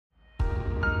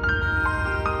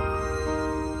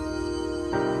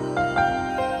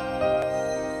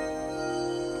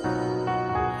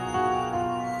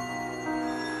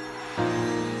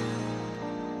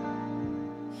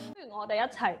哋一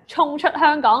齊衝出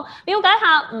香港，了解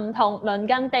下唔同鄰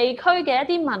近地區嘅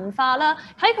一啲文化啦。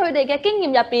喺佢哋嘅經驗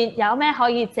入邊有咩可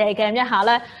以借鏡一下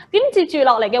呢？咁接住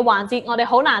落嚟嘅環節，我哋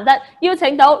好難得邀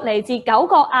請到嚟自9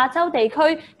個亞洲地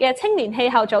區嘅青年氣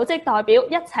候組織代表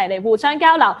一齊嚟互相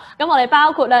交流。咁我哋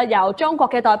包括咧由中國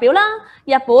嘅代表啦、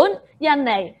日本、印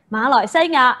尼、馬來西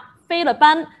亞、菲律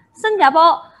賓、新加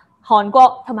坡、韓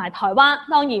國同埋台灣，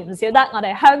當然唔少得我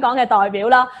哋香港嘅代表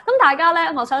啦。咁大家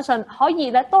咧，我相信可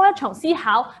以咧多一重思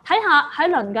考，睇下喺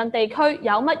鄰近地區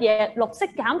有乜嘢綠色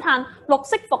減碳、綠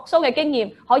色復甦嘅經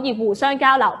驗，可以互相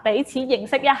交流，彼此認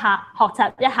識一下、學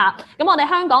習一下。咁我哋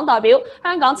香港代表、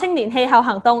香港青年氣候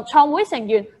行動創會成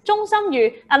員鍾心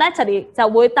瑜 Natalie 就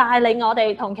會帶領我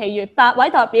哋同其餘8位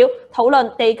代表討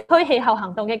論地區氣候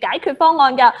行動嘅解決方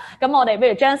案㗎。咁我哋不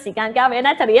如將時間交俾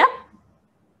Natalie 啊！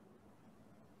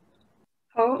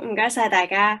好，唔該晒大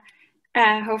家。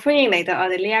好歡迎嚟到我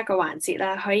哋呢一個環節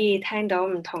啦，可以聽到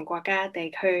唔同國家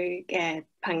地區嘅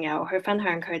朋友去分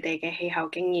享佢哋嘅氣候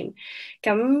經驗。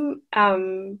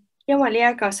咁因為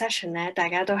呢一個 session 咧，大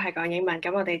家都係講英文，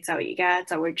咁我哋就而家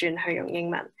就會轉去用英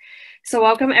文。So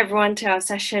welcome everyone to our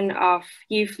session of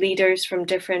youth leaders from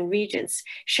different regions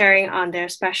sharing on their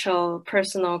special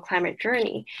personal climate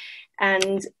journey.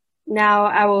 And now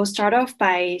I will start off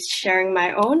by sharing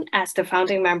my own as the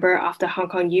founding member of the Hong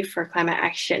Kong Youth for Climate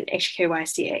Action,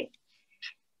 HKYCA.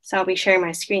 So I'll be sharing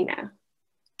my screen now.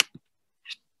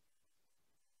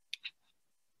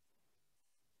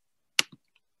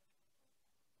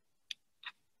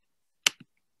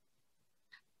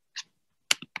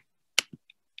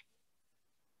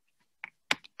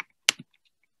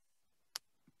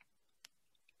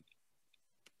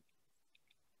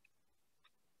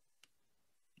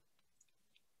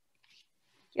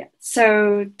 Yeah,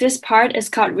 so this part is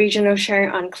called Regional Sharing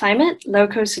on Climate,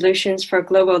 Local Solutions for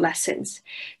Global Lessons.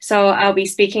 So I'll be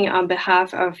speaking on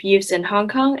behalf of youths in Hong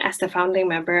Kong as the founding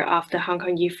member of the Hong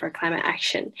Kong Youth for Climate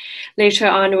Action. Later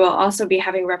on, we'll also be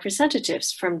having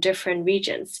representatives from different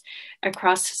regions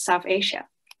across South Asia.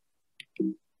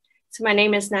 So my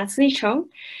name is Natalie Chung,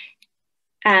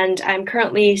 and I'm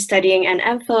currently studying an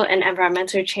MPhil in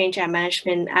Environmental Change and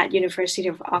Management at University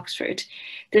of Oxford.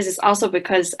 This is also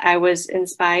because I was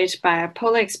inspired by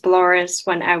polar explorers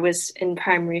when I was in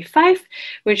primary 5,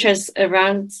 which was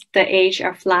around the age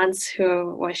of Lance,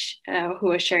 who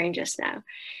was sharing just now.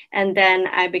 And then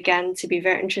I began to be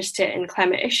very interested in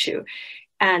climate issue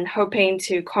and hoping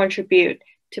to contribute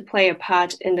to play a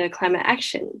part in the climate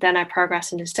action. Then I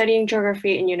progressed into studying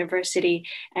geography in university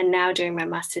and now doing my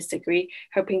master's degree,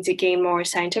 hoping to gain more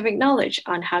scientific knowledge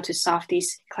on how to solve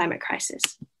these climate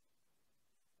crises.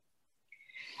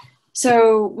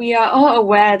 So we are all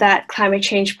aware that climate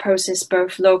change poses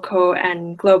both local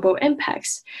and global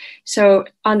impacts. So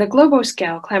on the global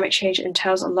scale, climate change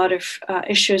entails a lot of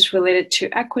issues related to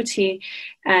equity,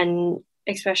 and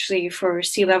especially for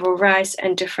sea level rise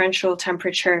and differential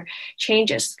temperature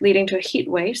changes leading to heat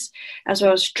waves, as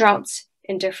well as droughts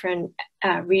in different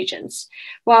regions.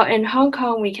 While in Hong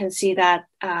Kong, we can see that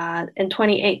in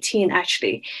 2018,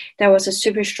 actually, there was a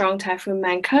super strong typhoon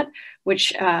Mangkhut,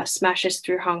 which smashes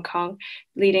through Hong Kong,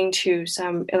 leading to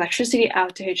some electricity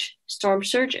outage, storm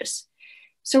surges.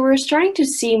 So we're starting to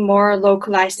see more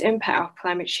localized impact of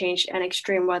climate change and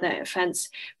extreme weather events,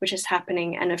 which is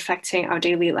happening and affecting our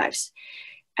daily lives.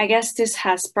 I guess this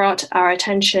has brought our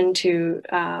attention to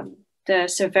the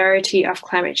severity of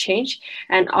climate change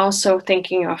and also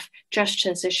thinking of just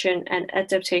transition and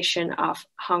adaptation of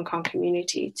Hong Kong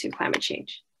community to climate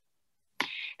change.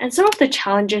 And some of the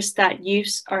challenges that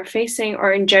youths are facing,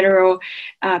 or in general,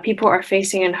 people are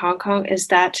facing in Hong Kong, is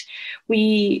that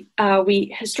we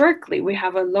historically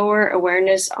have a lower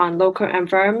awareness on local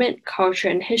environment, culture,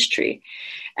 and history.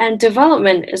 And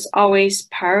development is always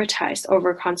prioritized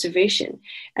over conservation.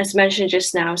 As mentioned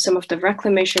just now, some of the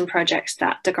reclamation projects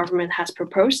that the government has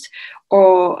proposed,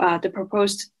 or the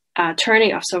proposed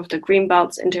turning of some of the green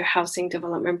belts into housing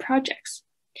development projects.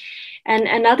 And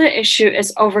another issue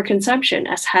is overconsumption,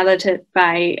 as highlighted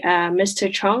by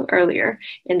Mr. Chang earlier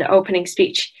in the opening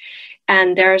speech.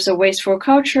 And there's a wasteful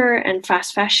culture and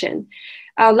fast fashion.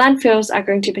 Our landfills are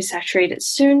going to be saturated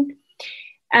soon.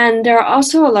 And there are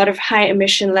also a lot of high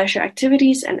emission leisure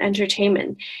activities and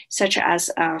entertainment, such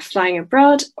as flying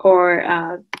abroad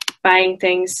or buying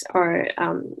things or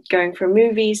going for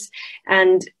movies.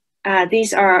 And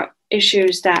these are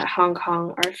issues that Hong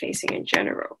Kong are facing in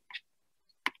general.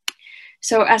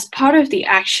 So as part of the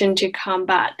action to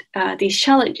combat these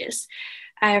challenges,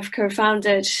 I have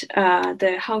co-founded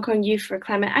the Hong Kong Youth for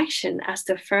Climate Action as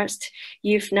the first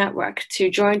youth network to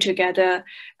join together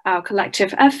our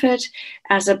collective effort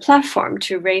as a platform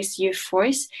to raise youth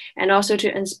voice and also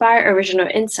to inspire original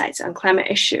insights on climate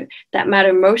issues that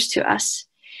matter most to us.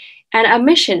 And our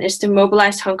mission is to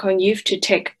mobilize Hong Kong youth to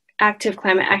take active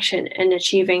climate action in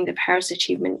achieving the Paris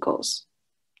Achievement Goals.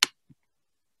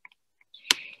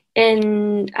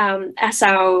 As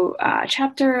our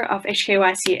chapter of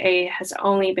HKYCA has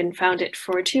only been founded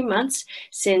for 2 months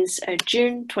since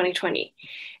June 2020.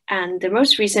 And the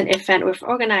most recent event we've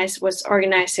organized was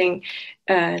organizing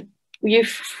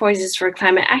Youth Voices for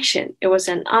Climate Action. It was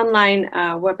an online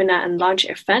webinar and launch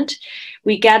event.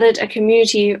 We gathered a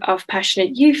community of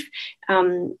passionate youth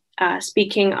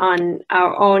speaking on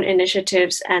our own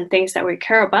initiatives and things that we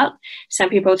care about. Some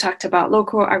people talked about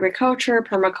local agriculture,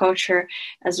 permaculture,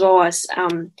 as well as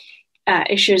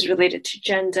issues related to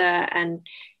gender and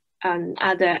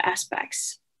other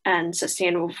aspects, and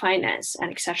sustainable finance,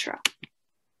 and etc.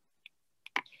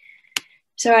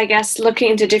 So I guess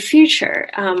looking into the future,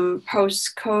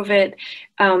 post-COVID,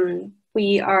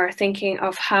 we are thinking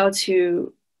of how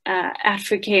to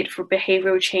advocate for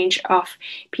behavioral change of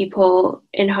people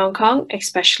in Hong Kong,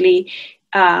 especially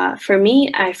for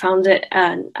me, I founded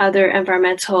another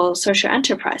environmental social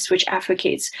enterprise which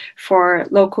advocates for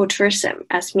local tourism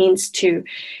as means to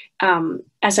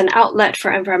as an outlet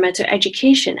for environmental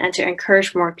education and to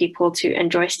encourage more people to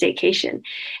enjoy staycation.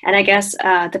 And I guess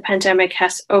the pandemic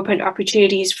has opened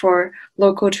opportunities for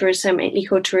local tourism and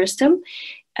ecotourism,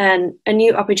 and a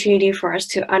new opportunity for us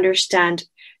to understand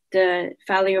the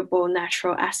valuable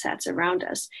natural assets around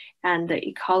us and the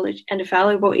ecology and the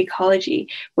valuable ecology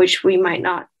which we might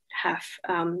not have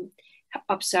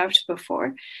observed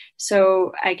before.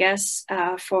 So I guess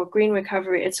for green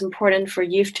recovery, it's important for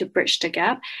youth to bridge the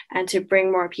gap and to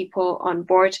bring more people on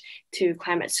board to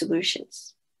climate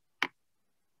solutions.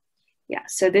 Yeah,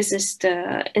 so this is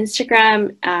the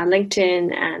Instagram,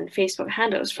 LinkedIn, and Facebook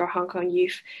handles for Hong Kong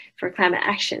Youth for Climate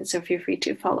Action. So feel free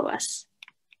to follow us.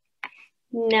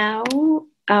 Now,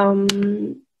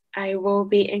 I will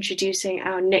be introducing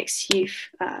our next youth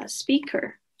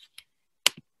speaker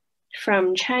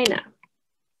from China.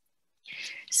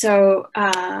 So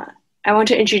I want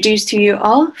to introduce to you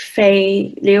all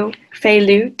Fei Lu,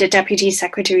 the Deputy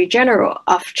Secretary General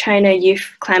of China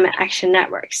Youth Climate Action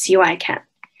Network, CYCAN.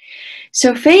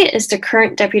 So Fei is the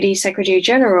current Deputy Secretary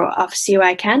General of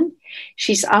CYCAN.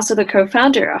 She's also the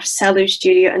co-founder of Salu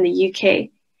Studio in the UK.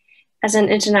 As an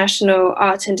international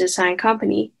art and design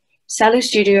company, Salu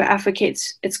Studio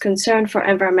advocates its concern for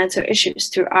environmental issues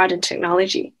through art and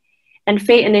technology. And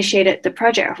Fei initiated the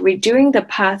project of redoing the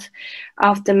path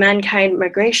of the mankind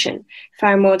migration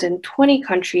found more than 20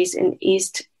 countries in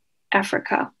East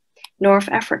Africa, North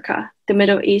Africa, the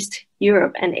Middle East,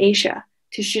 Europe, and Asia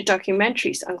to shoot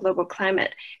documentaries on global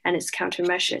climate and its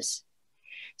countermeasures.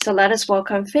 So let us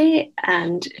welcome Fei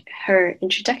and her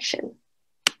introduction.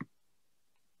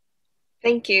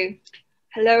 Thank you.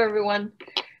 Hello, everyone.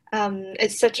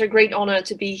 It's such a great honor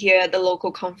to be here at the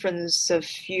local conference of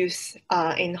youth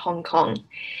in Hong Kong.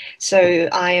 So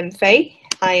I am Fei.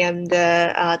 I am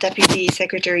the Deputy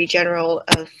Secretary General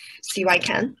of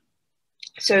CYCAN.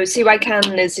 So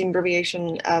CYCAN is the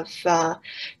abbreviation of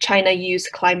China Youth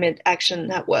Climate Action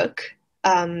Network.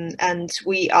 And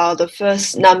we are the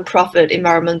first non-profit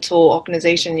environmental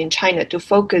organization in China to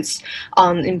focus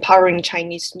on empowering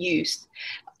Chinese youth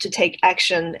to take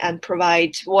action and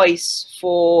provide voice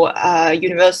for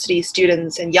university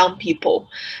students and young people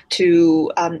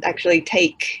to actually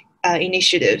take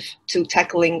initiative to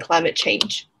tackling climate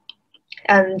change.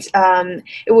 And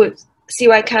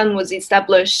CYCAN was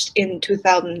established in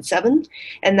 2007,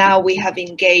 and now we have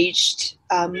engaged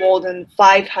more than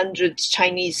 500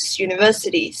 Chinese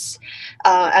universities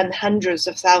and hundreds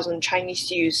of thousands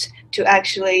Chinese youth to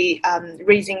actually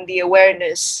raising the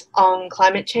awareness on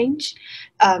climate change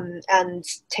and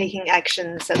taking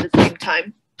actions at the same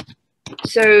time.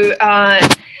 So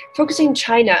focusing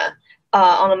China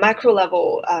on a macro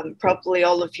level, probably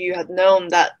all of you have known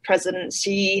that President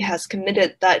Xi has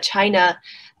committed that China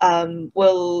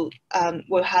will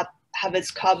have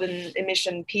its carbon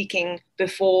emission peaking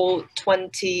before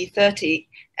 2030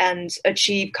 and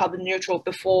achieve carbon neutral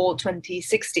before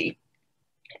 2060.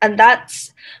 And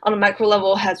that's, on a macro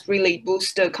level, has really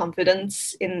boosted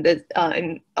confidence in the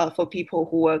for people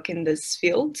who work in this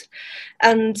field.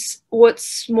 And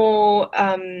what's more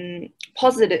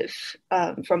positive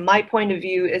from my point of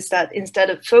view is that instead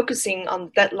of focusing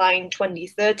on deadline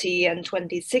 2030 and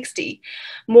 2060,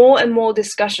 more and more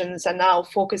discussions are now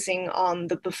focusing on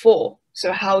the before.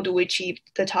 So how do we achieve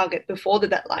the target before the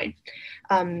deadline,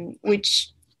 which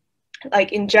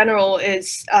like in general,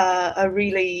 is a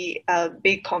really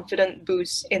big confidence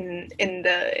boost in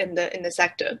the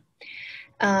sector.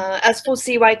 As for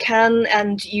CYCAN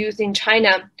and youth in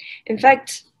China, in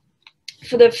fact,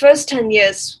 for the first 10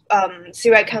 years,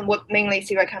 CYCAN, what mainly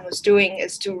CYCAN was doing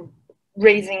is to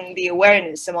raising the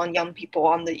awareness among young people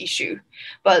on the issue.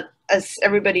 But as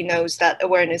everybody knows, that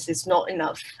awareness is not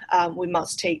enough. We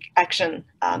must take action,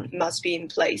 must be in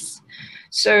place.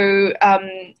 So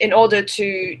in order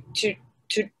to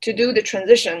do the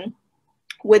transition,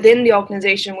 within the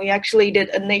organization, we actually did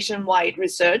a nationwide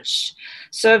research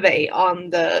survey on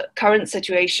the current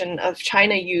situation of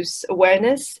China youth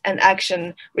awareness and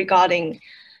action regarding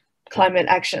climate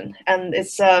action. And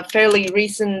it's a fairly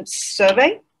recent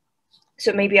survey.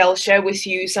 So maybe I'll share with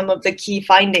you some of the key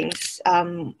findings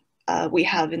we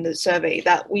have in the survey.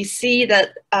 That we see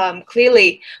that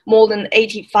clearly more than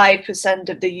 85%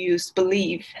 of the youth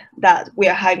believe that we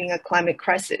are having a climate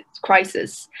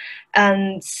crisis.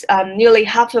 And nearly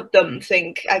half of them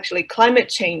think actually climate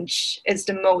change is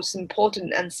the most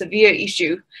important and severe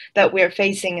issue that we are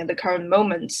facing at the current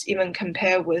moment, even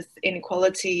compared with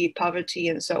inequality, poverty,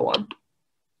 and so on.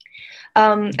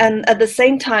 And at the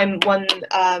same time, when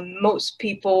most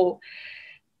people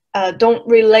don't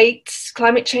relate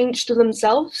climate change to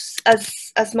themselves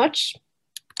as much,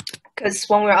 because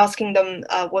when we're asking them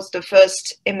what's the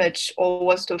first image or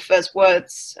what's the first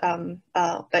words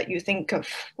that you think of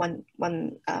when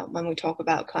we talk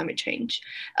about climate change,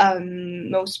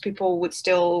 most people would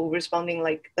still responding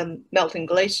like the melting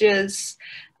glaciers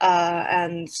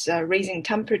and raising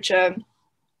temperature,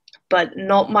 but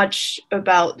not much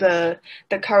about the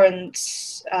current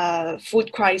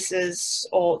food crisis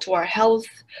or to our health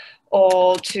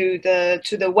or to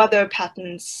the weather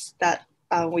patterns that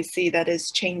we see that is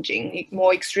changing,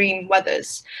 more extreme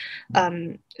weathers.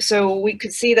 So we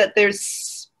could see that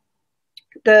there's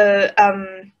the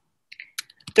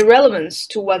relevance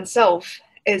to oneself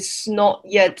is not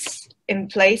yet in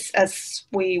place as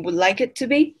we would like it to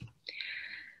be.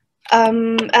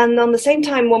 And on the same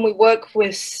time, when we work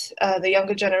with the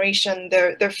younger generation,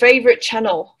 their favorite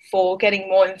channel for getting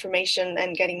more information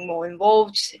and getting more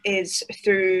involved is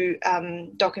through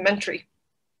documentary.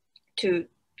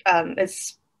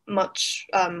 It's much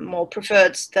more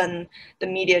preferred than the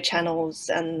media channels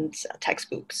and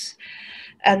textbooks.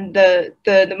 And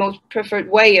the most preferred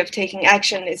way of taking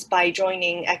action is by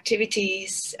joining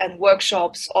activities and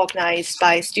workshops organized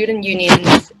by student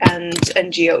unions and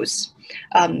NGOs.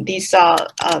 These are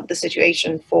the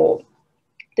situation for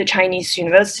the Chinese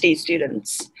university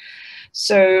students.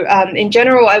 So in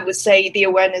general, I would say the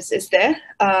awareness is there.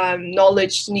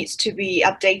 Knowledge needs to be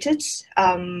updated.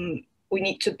 We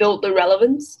need to build the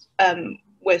relevance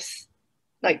with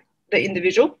like the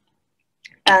individual.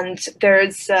 And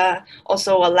there's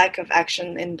also a lack of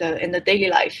action in the daily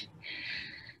life.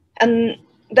 And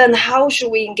then how should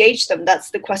we engage them?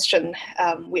 That's the question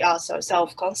we ask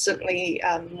ourselves constantly,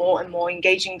 more and more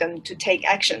engaging them to take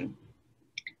action.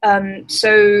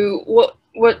 So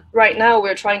what right now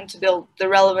we're trying to build the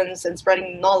relevance and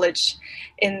spreading knowledge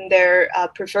in their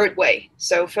preferred way.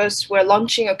 So first we're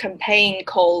launching a campaign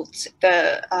called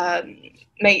the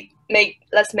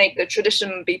Let's Make the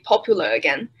Tradition Be Popular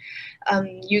Again,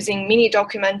 using mini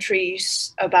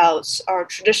documentaries about our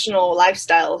traditional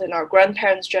lifestyle in our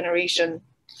grandparents' generation,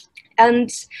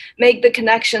 and make the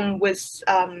connection with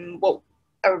what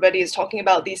everybody is talking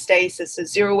about these days is a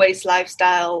zero waste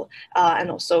lifestyle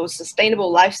and also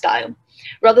sustainable lifestyle.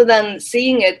 Rather than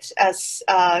seeing it as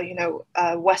a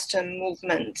Western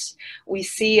movement, we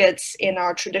see it in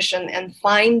our tradition and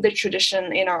find the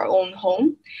tradition in our own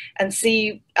home and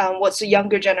see what the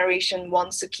younger generation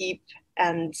wants to keep,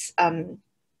 and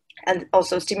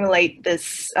also stimulate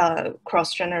this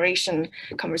cross-generation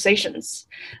conversations.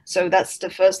 So that's the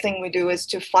first thing we do, is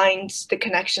to find the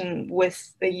connection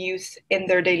with the youth in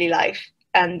their daily life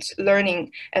and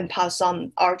learning and pass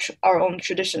on our own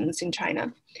traditions in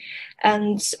China.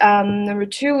 And number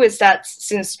two is that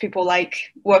since people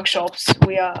like workshops,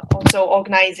 we are also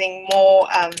organizing more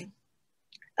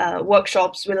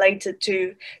workshops related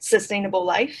to sustainable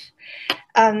life.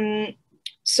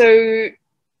 So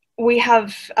we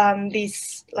have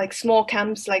these like small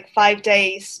camps, like 5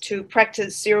 days to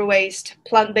practice zero waste,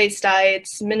 plant-based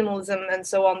diets, minimalism, and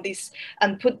so on.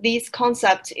 And put these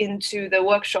concepts into the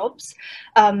workshops.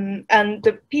 And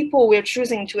the people we're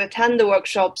choosing to attend the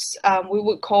workshops, we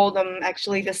would call them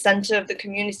actually the center of the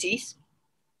communities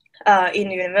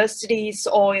in universities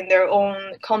or in their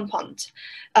own compound.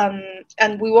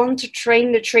 And we want to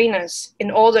train the trainers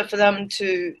in order for them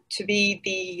to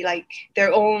be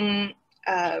their own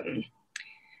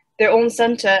their own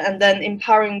center and then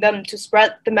empowering them to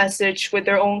spread the message with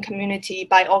their own community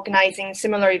by organizing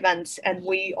similar events. And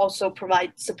we also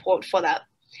provide support for that.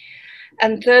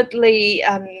 And thirdly,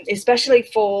 especially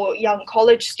for young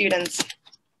college students,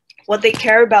 what they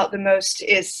care about the most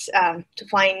is to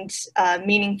find a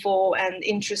meaningful and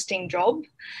interesting job.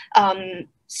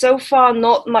 So far,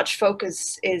 not much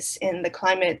focus is in the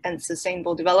climate and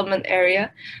sustainable development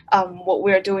area. What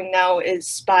we're doing now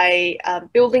is by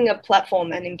building a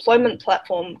platform, an employment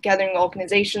platform, gathering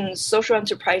organizations, social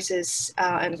enterprises,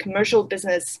 and commercial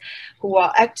business who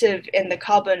are active in the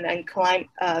carbon and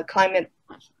climate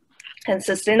and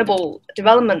sustainable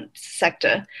development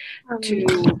sector to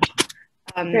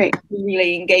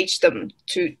really engage them,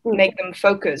 to make them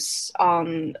focus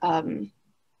on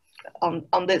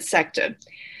this sector.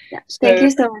 Yeah. Thank you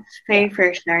so much, Faye,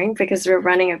 for sharing, because we're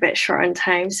running a bit short on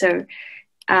time. So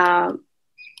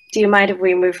do you mind if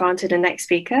we move on to the next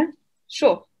speaker?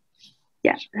 Sure.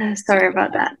 Yeah, sorry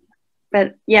about that.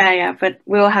 But but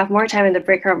we'll have more time in the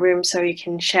breakout room so you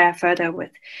can share further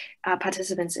with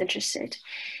participants interested.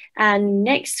 And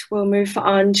next, we'll move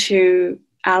on to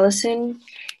Allison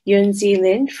Yunzi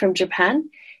Lin from Japan.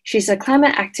 She's a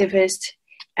climate activist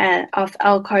of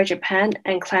Lcoy Japan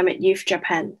and Climate Youth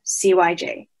Japan,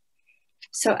 CYJ.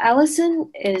 So Allison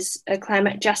is a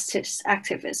climate justice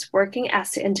activist working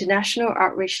as the international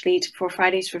outreach lead for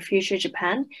Fridays for Future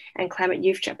Japan and Climate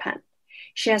Youth Japan.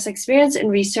 She has experience in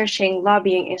researching,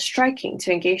 lobbying, and striking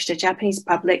to engage the Japanese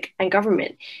public and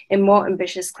government in more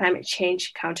ambitious climate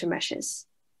change countermeasures.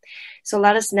 So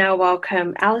let us now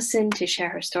welcome Allison to share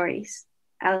her stories.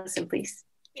 Allison, please.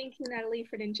 Thank you, Natalie,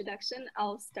 for the introduction.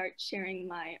 I'll start sharing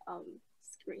my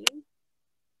screen.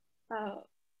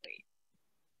 Wait.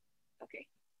 Okay.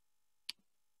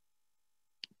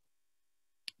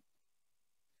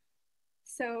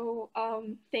 So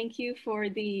thank you for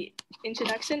the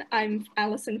introduction. I'm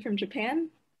Allison from Japan,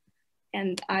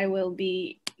 and I will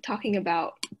be talking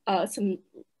about some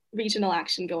regional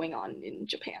action going on in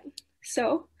Japan.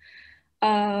 So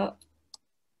I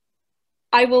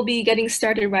will be getting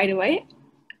started right away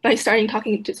by starting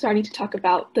to talk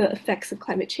about the effects of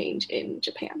climate change in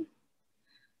Japan.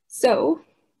 So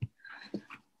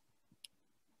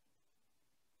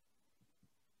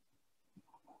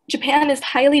Japan is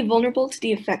highly vulnerable to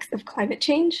the effects of climate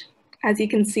change. As you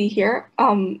can see here,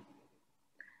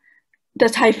 the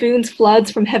typhoons,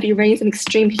 floods from heavy rains and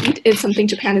extreme heat is something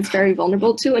Japan is very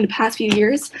vulnerable to. In the past few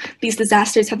years, these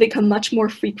disasters have become much more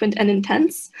frequent and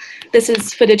intense. This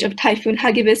is footage of Typhoon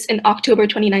Hagibis in October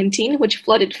 2019, which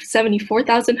flooded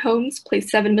 74,000 homes, placed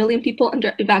 7 million people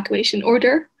under evacuation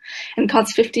order, and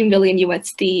caused 15 billion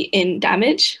USD in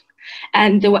damage.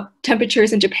 And the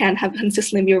temperatures in Japan have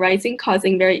consistently been rising,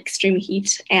 causing very extreme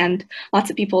heat and lots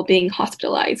of people being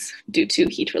hospitalized due to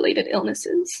heat-related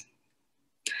illnesses.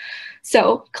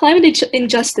 So climate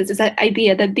injustice is that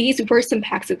idea that these worst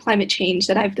impacts of climate change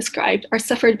that I've described are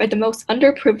suffered by the most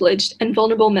underprivileged and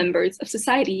vulnerable members of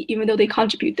society, even though they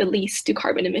contribute the least to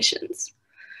carbon emissions.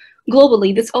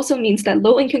 Globally, this also means that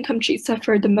low-income countries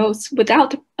suffer the most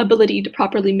without the ability to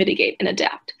properly mitigate and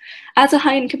adapt. As a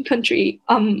high-income country,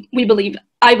 I believe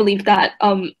that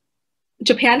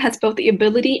Japan has both the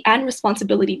ability and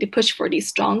responsibility to push for these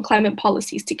strong climate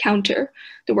policies to counter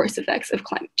the worst effects of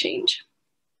climate change.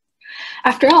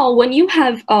 After all, when you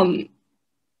have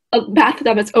a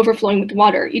bathtub that's overflowing with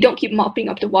water, you don't keep mopping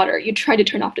up the water, you try to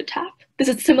turn off the tap. This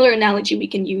is a similar analogy we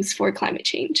can use for climate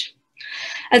change.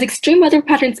 As extreme weather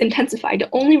patterns intensify, the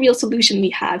only real solution we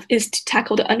have is to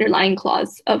tackle the underlying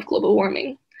cause of global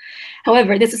warming.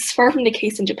 However, this is far from the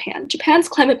case in Japan. Japan's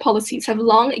climate policies have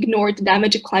long ignored the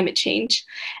damage of climate change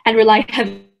and rely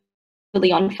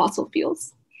heavily on fossil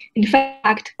fuels. In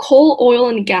fact, coal, oil,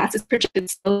 and gas is projected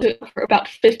for about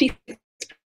 50%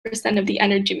 of the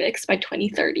energy mix by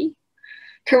 2030.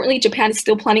 Currently, Japan is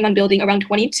still planning on building around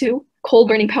 22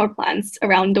 coal-burning power plants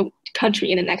around the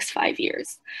country in the next 5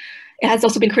 years. It has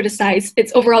also been criticized,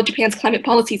 Japan's climate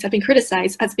policies have been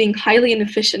criticized as being highly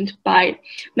inefficient by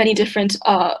many different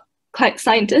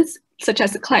scientists, such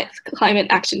as the Climate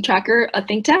Action Tracker, a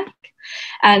think tank.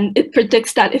 And it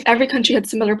predicts that if every country had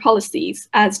similar policies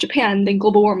as Japan, then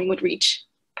global warming would reach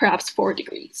perhaps 4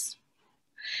 degrees.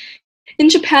 In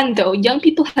Japan, though, young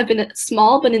people have been a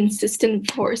small but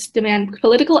insistent force to demand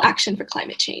political action for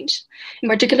climate change. In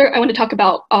particular, I want to talk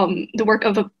about the work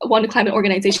of one climate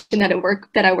organization that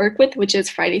I work with, which is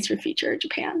Fridays for Future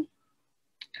Japan.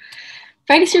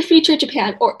 Fridays for Future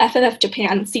Japan, or FFF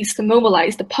Japan, seeks to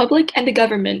mobilize the public and the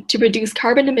government to reduce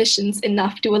carbon emissions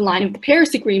enough to align with the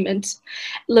Paris Agreement,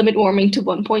 limit warming to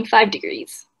 1.5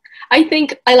 degrees.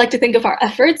 I like to think of our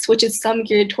efforts, which is some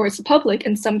geared towards the public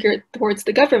and some geared towards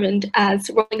the government, as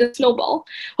rolling a snowball.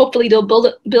 Hopefully they'll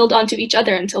build onto each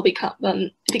other until become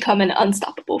an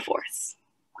unstoppable force.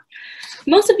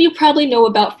 Most of you probably know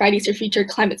about Fridays for Future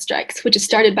climate strikes, which is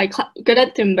started by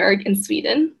Greta Thunberg in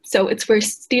Sweden. So it's where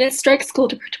students strike school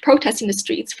to protest in the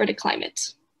streets for the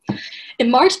climate. In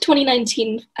March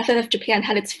 2019, FFF Japan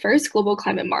had its first global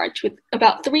climate march with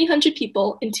about 300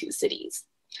 people in 2 cities.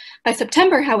 By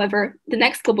September, however, the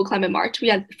next global climate march, we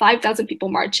had 5,000 people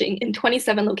marching in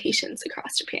 27 locations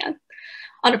across Japan.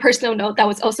 On a personal note, that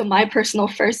was also my personal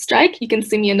first strike. You can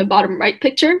see me in the bottom right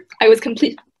picture. I was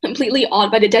completely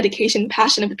awed by the dedication and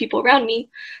passion of the people around me,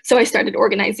 so I started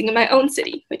organizing in my own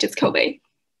city, which is Kobe.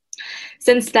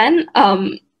 Since then,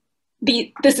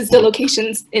 this is the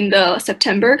locations in the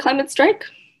September climate strike.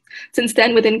 Since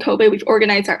then, within Kobe, we've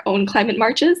organized our own climate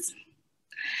marches.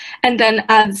 And then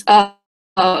as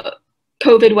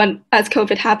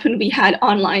COVID happened, we had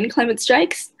online climate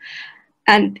strikes.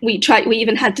 And we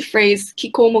even had the phrase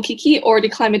Kiko mo Kiki, or the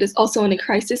climate is also in a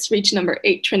crisis, reach number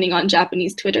 8 trending on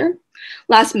Japanese Twitter.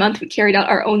 Last month, we carried out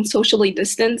our own socially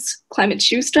distanced climate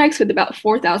shoe strikes with about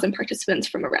 4,000 participants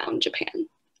from around Japan.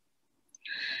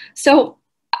 So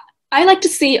I like to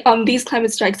see these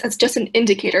climate strikes as just an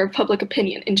indicator of public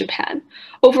opinion in Japan.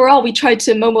 Overall, we tried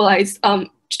to mobilize,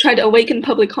 try to awaken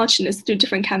public consciousness through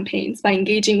different campaigns by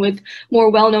engaging with more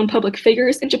well-known public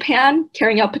figures in Japan,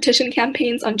 carrying out petition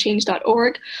campaigns on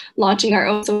change.org, launching our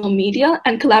own social media,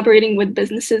 and collaborating with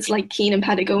businesses like Keen and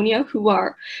Patagonia who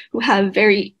are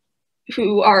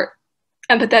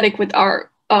empathetic with our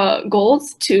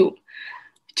goals to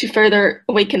further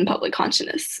awaken public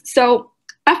consciousness. So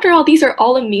after all, these are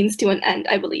all a means to an end,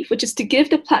 I believe, which is to give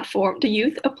the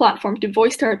youth a platform to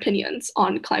voice their opinions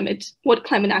on what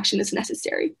climate action is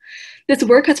necessary. This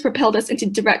work has propelled us into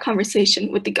direct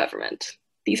conversation with the government.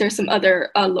 These are some other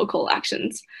local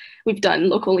actions we've done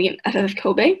locally in FFF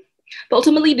Kobe. But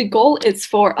ultimately, the goal is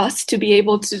for us to be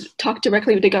able to talk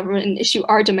directly with the government and issue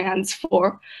our demands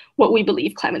for what we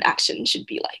believe climate action should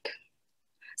be like.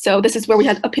 So this is where we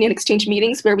had opinion exchange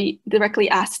meetings where we directly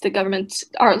asked the government,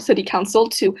 our city council,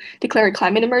 to declare a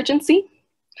climate emergency.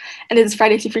 And this is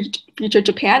Fridays for Future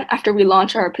Japan. After we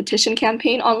launch our petition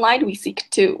campaign online, we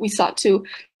sought to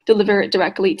deliver it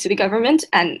directly to the government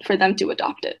and for them to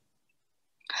adopt it.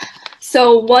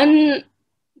 So one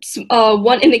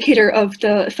indicator of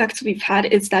the effects we've had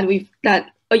is that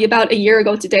about a year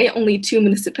ago today, only 2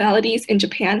 municipalities in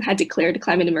Japan had declared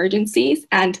climate emergencies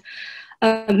and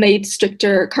made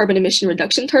stricter carbon emission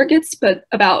reduction targets, but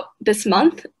about this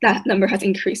month, that number has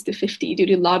increased to 50 due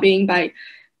to lobbying by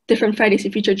different Fridays for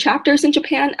Future chapters in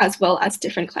Japan, as well as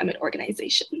different climate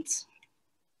organizations.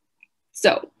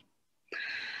 So,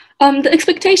 the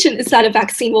expectation is that a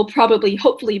vaccine will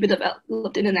hopefully be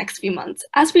developed in the next few months.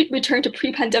 As we return to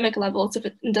pre-pandemic levels of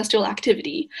industrial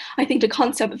activity, I think the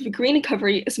concept of a green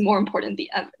recovery is more important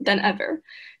than ever.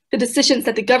 The decisions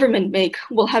that the government make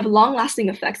will have long-lasting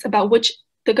effects about which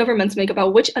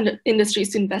industries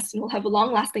to invest in will have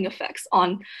long-lasting effects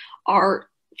on our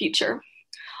future.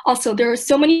 Also, there are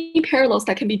so many parallels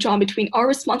that can be drawn between our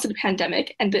response to the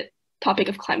pandemic and the topic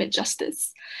of climate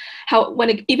justice.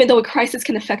 Even though a crisis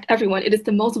can affect everyone, it is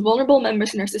the most vulnerable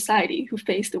members in our society who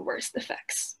face the worst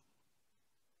effects.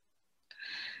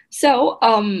 So,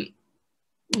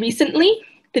 recently,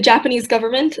 the Japanese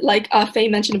government, like Faye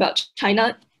mentioned about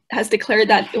China, has declared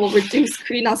that it will reduce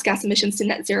greenhouse gas emissions to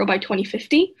net zero by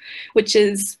 2050, which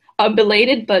is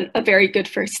belated but a very good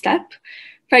first step.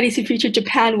 Fridays for Future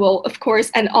Japan will, of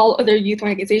course, and all other youth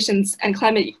organizations and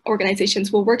climate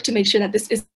organizations will work to make sure that this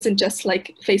isn't just,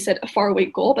 like Faye said, a faraway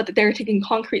goal, but that they're taking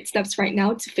concrete steps right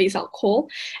now to phase out coal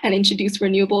and introduce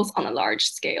renewables on a large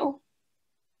scale.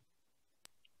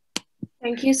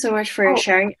 Thank you so much for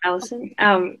sharing, Allison.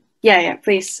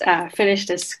 Please finish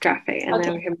this graphic and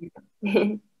then we can move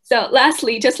on. So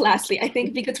lastly, I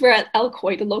think because we're at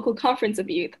Lcoy, the local conference of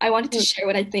youth, I wanted to share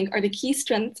what I think are the key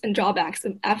strengths and drawbacks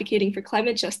of advocating for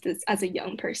climate justice as a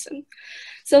young person.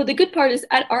 So the good part is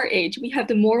at our age, we have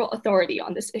the moral authority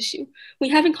on this issue. We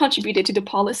haven't contributed to the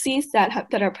policies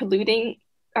that are polluting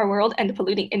our world and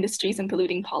polluting industries and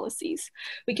polluting policies.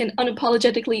 We can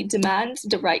unapologetically demand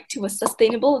the right to a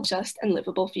sustainable, just, and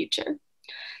livable future.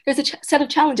 There's a set of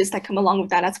challenges that come along with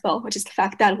that as well, which is the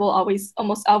fact that we'll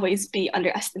almost always be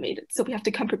underestimated. So we have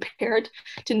to come prepared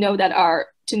to know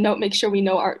make sure we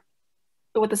know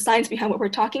what the science behind what we're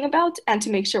talking about, and to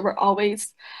make sure we're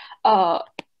always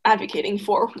advocating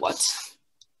for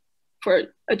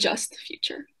a just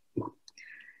future.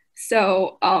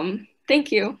 So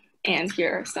thank you, and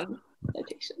here are some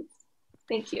notations.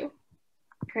 Thank you.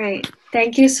 Great.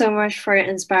 Thank you so much for your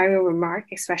inspiring remark,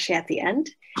 especially at the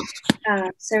end.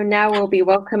 So now we'll be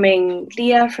welcoming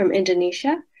Leah from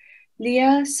Indonesia.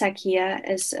 Leah Zakiyyah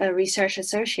is a research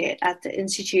associate at the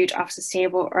Institute of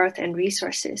Sustainable Earth and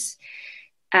Resources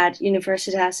at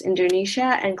Universitas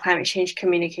Indonesia and climate change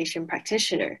communication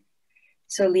practitioner.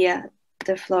 So Leah,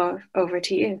 the floor over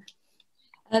to you.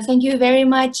 Thank you very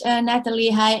much, Natalie.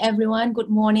 Hi, everyone. Good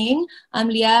morning. I'm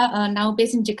Leah, now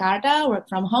based in Jakarta, work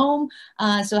from home.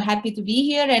 So happy to be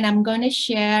here, and I'm going to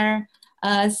share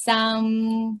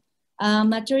some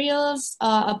materials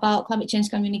about climate change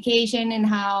communication and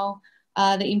how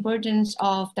the importance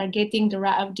of targeting the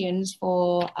right audience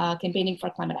for campaigning for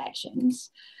climate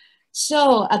actions.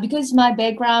 So because my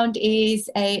background is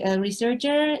a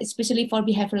researcher, especially for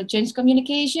behavioral change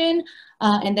communication,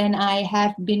 and then I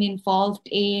have been involved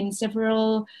in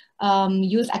several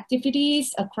youth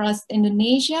activities across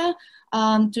Indonesia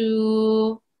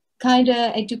to kind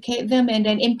of educate them and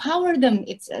then empower them.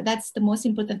 That's the most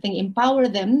important thing, empower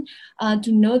them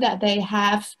to know that they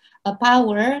have a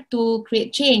power to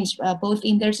create change, both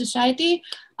in their society,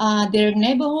 their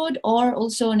neighborhood, or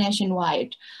also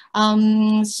nationwide.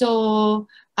 So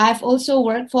I've also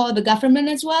worked for the government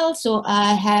as well. So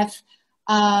I have,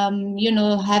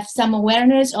 have some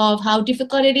awareness of how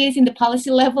difficult it is in the policy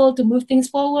level to move things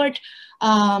forward.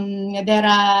 There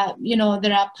are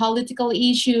political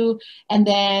issue and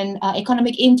then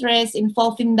economic interest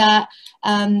involved in that.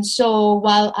 So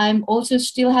while I'm also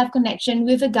still have connection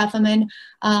with the government,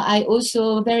 I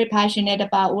also very passionate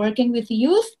about working with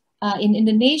youth in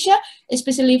Indonesia,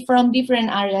 especially from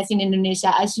different areas in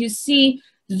Indonesia. As you see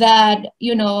that,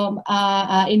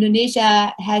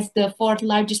 Indonesia has the 4th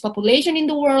largest population in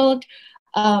the world.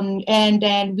 And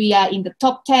then we are in the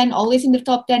top 10, always in the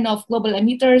top 10 of global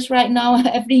emitters right now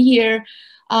every year.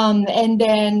 And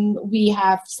then we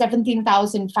have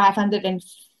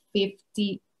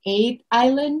 17,558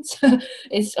 islands.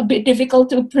 It's a bit difficult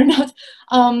to pronounce.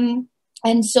 And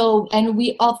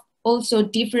we have also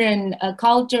different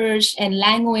cultures and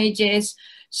languages.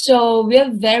 So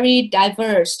we're very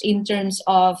diverse in terms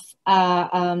of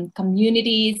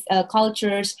communities,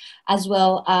 cultures, as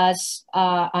well as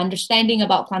understanding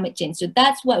about climate change. So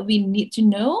that's what we need to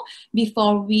know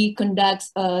before we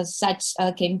conduct such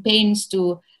campaigns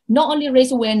to not only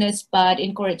raise awareness, but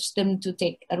encourage them to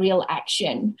take a real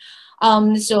action.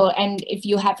 And if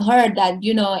you have heard that,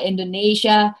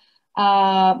 Indonesia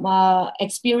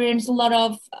experienced a lot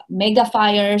of mega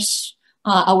fires,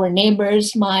 our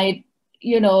neighbors might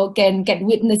can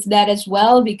witness that as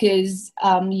well, because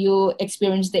you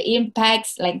experience the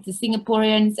impacts like the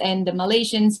Singaporeans and the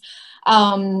Malaysians.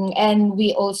 And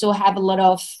we also have a lot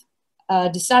of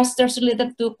disasters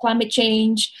related to climate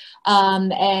change.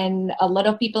 And a lot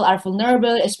of people are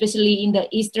vulnerable, especially in the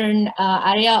eastern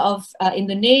area of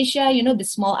Indonesia, the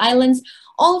small islands.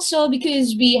 Also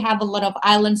because we have a lot of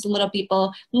islands, a lot of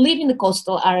people live in the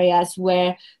coastal areas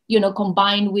where,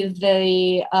 combined with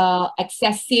the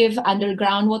excessive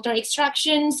underground water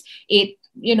extractions, it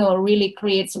really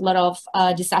creates a lot of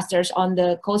disasters on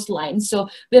the coastline. So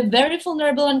we're very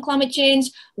vulnerable on climate change.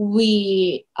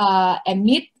 We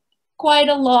emit quite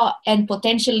a lot and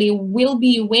potentially will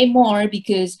be way more,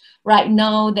 because right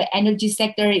now the energy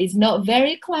sector is not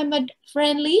very climate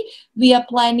friendly. We are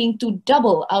planning to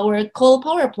double our coal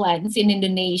power plants in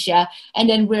Indonesia, and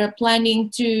then we're planning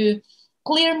to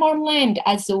clear more land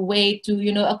as a way to,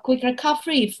 a quick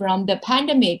recovery from the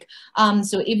pandemic.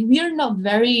 So if we're not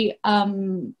very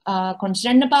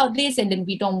concerned about this, and then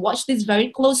we don't watch this very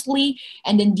closely,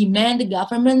 and then demand the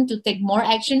government to take more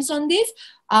actions on this,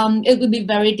 it will be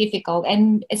very difficult.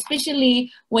 And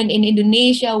especially when in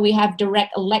Indonesia, we have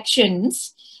direct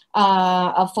elections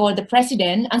for the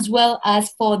president, as well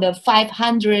as for the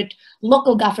 500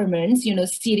 local governments,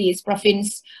 cities,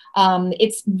 province.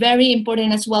 It's very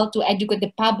important as well to educate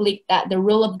the public that the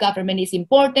role of government is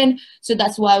important. So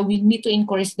that's why we need to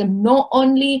encourage them not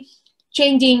only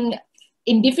changing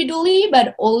individually,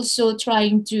 but also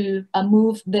trying to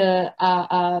move the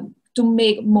to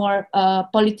make more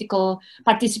political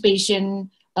participation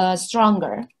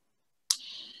stronger.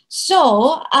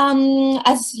 So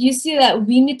as you see that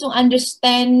we need to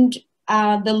understand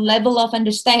the level of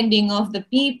understanding of the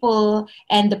people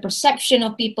and the perception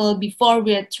of people before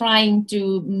we're trying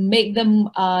to make them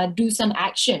do some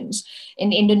actions.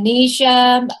 In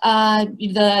Indonesia,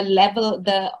 the level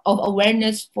of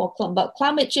awareness about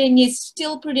climate change is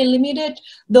still pretty limited,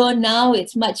 though now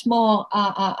it's much more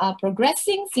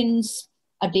progressing since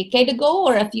a decade ago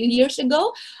or a few years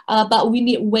ago, but we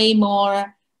need way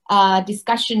more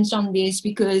discussions on this,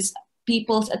 because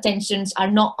people's attentions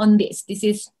are not on this. This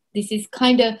is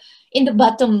kind of in the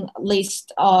bottom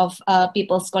list of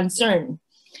people's concern.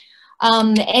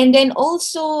 And then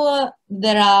also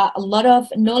there are a lot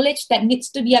of knowledge that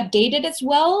needs to be updated as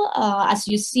well, as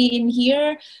you see in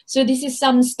here. So this is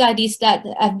some studies that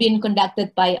have been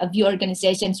conducted by a few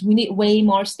organizations. We need way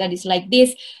more studies like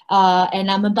this,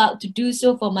 and I'm about to do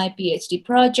so for my PhD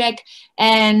project.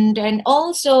 And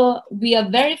also we are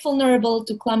very vulnerable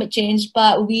to climate change,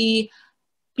 but we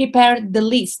prepare the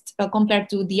least compared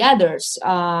to the others.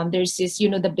 There's this,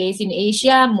 the base in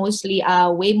Asia mostly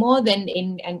are way more than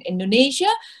in Indonesia.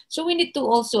 So we need to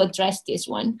also address this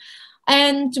one.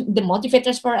 And the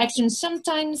motivators for action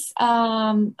sometimes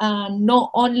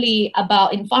not only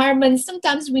about environment,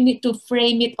 sometimes we need to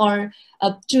frame it or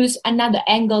choose another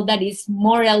angle that is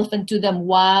more relevant to them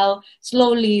while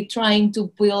slowly trying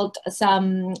to build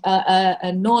some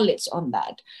knowledge on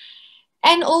that.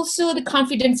 And also the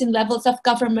confidence in levels of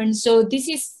government. So this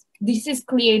is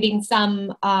creating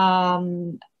some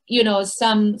some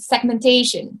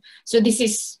segmentation. So this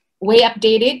is way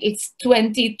updated. It's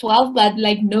 2012, but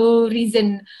like no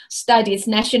recent studies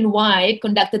nationwide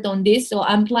conducted on this. So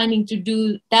I'm planning to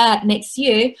do that next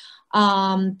year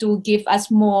to give us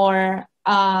more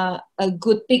a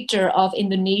good picture of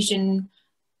Indonesian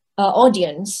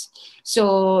audience.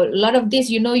 So a lot of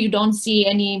this, you don't see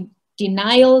any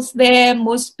denials there.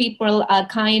 Most people are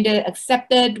kind of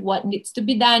accepted what needs to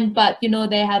be done, but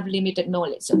they have limited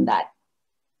knowledge on that.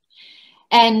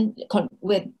 And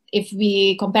if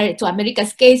we compare it to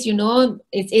America's case,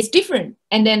 it's different.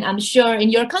 And then I'm sure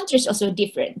in your country is also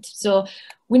different. So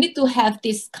we need to have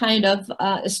this kind of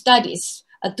studies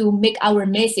to make our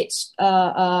message,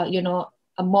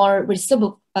 more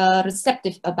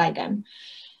receptive by them.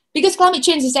 Because climate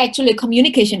change is actually a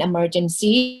communication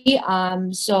emergency.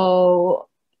 And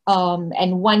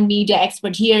one media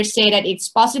expert here said that it's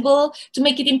possible to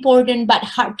make it important, but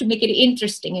hard to make it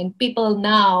interesting. And people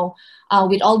now,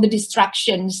 with all the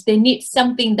distractions, they need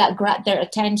something that grab their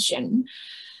attention.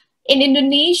 In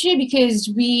Indonesia, because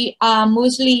we are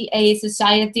mostly a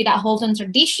society that holds on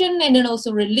tradition and then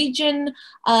also religion,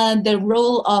 the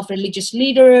role of religious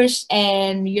leaders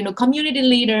and community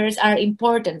leaders are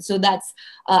important. So that's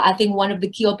I think one of the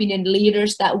key opinion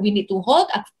leaders that we need to hold.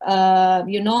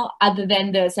 Other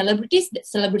than the celebrities. The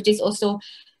celebrities also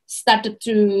started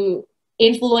to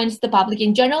influence the public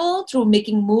in general through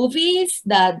making movies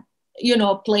that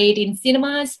played in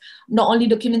cinemas, not only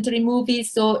documentary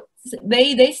movies. So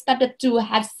they started to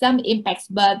have some impacts,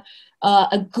 but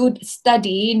a good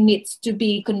study needs to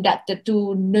be conducted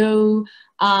to know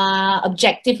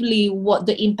objectively what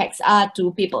the impacts are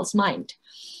to people's mind.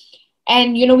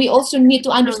 And we also need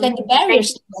to understand the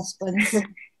barriers to response.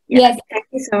 Yes, thank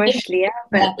you so much, Leah.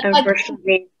 But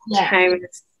unfortunately, time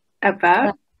is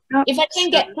about. If I can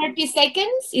get 30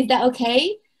 seconds, is that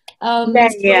okay?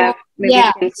 Maybe wrap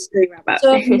up.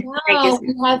 So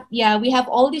now we have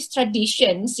all these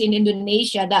traditions in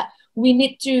Indonesia that we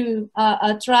need to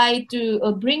try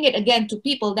to bring it again to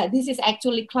people that this is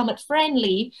actually climate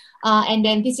friendly, and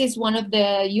then this is one of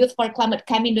the Youth for Climate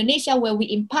Camp Indonesia where we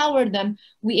empower them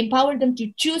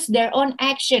to choose their own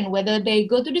action, whether they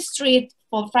go to the street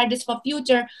for Fridays for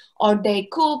Future, or they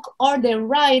cook, or they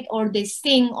write, or they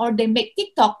sing, or they make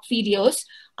TikTok videos.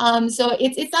 So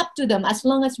it's up to them, as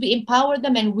long as we empower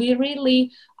them and we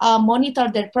really monitor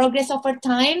their progress over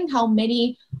time, how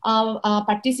many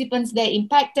participants they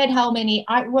impacted, how many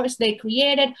artworks they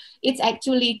created. It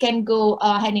actually can go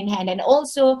hand in hand. And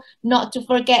also not to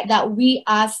forget that we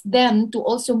ask them to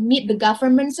also meet the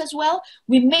governments as well.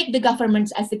 We make the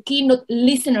governments as the keynote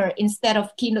listener instead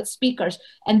of keynote speakers,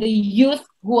 and the youth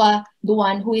who are the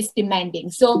one who is demanding.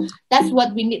 So that's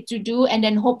what we need to do. And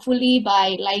then hopefully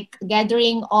by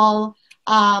gathering all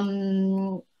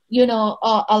all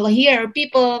here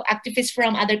people, activists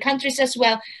from other countries as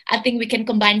well, I think we can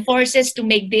combine forces to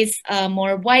make this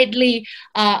more widely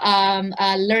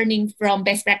learning from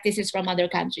best practices from other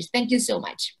countries. Thank you so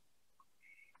much.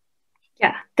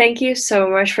 Yeah, thank you so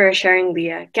much for sharing,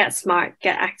 Leah. Get smart,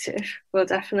 get active. We'll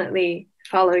definitely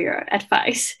follow your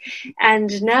advice.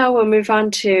 And now we'll move on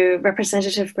to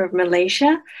representative from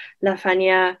Malaysia,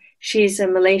 Lhavanya. She's a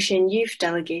Malaysian youth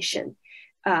delegation,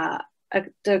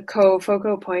 the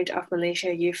co-focal point of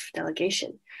Malaysia Youth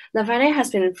Delegation. Lhavanya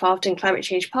has been involved in climate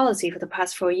change policy for the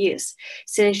past 4 years,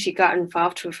 since she got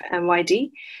involved with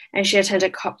MYD, and she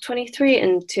attended COP23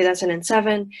 in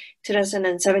 2007,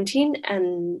 2017,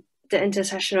 and the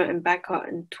Intersessional in Bangkok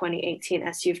in 2018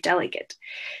 as youth delegate.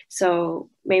 So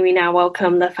may we now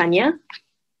welcome Lhavanya.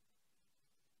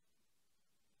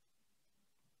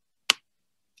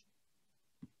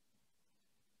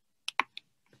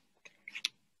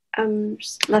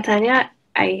 Lhavanya,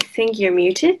 I think you're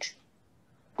muted.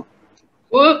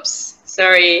 Whoops,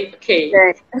 sorry. Okay.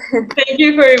 Thank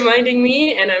you for reminding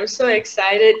me, and I'm so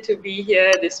excited to be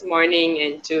here this morning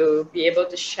and to be able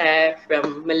to share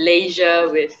from Malaysia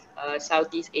with a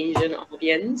Southeast Asian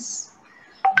audience.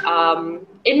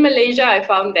 In Malaysia, I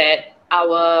found that a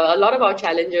lot of our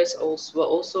challenges were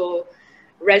also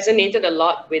resonated a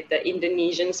lot with the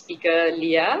Indonesian speaker,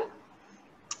 Leah.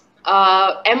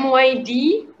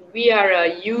 MYD, we are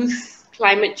a youth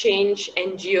climate change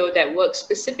NGO that works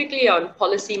specifically on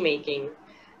policy making,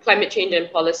 climate change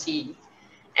and policy.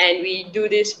 And we do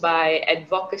this by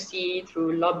advocacy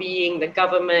through lobbying the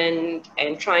government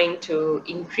and trying to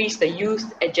increase the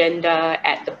youth agenda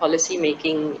at the policy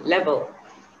making level.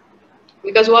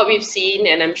 Because what we've seen,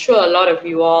 and I'm sure a lot of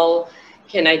you all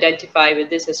can identify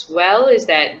with this as well, is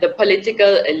that the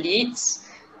political elites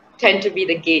tend to be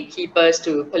the gatekeepers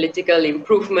to political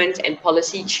improvement and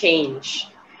policy change.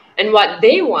 And what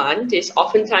they want is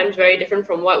oftentimes very different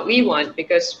from what we want,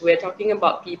 because we're talking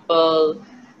about people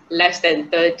less than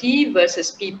 30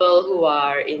 versus people who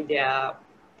are in their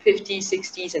 50s,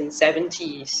 60s, and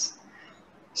 70s.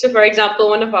 So for example,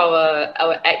 one of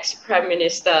our ex-Prime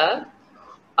Minister,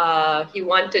 he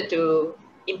wanted to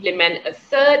implement a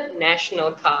third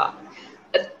national car.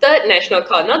 A third national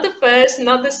car, not the first,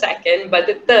 not the second, but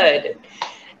the third.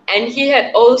 And he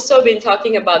had also been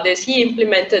talking about this. He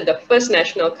implemented the first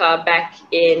national car back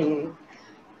in,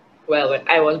 well, when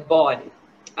I was born,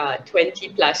 20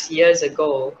 plus years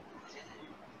ago.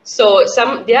 So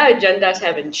their agendas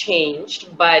haven't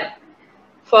changed, but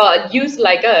for youth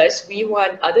like us, we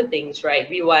want other things, right?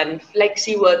 We want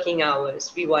flexi working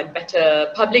hours, we want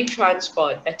better public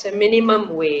transport, better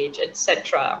minimum wage,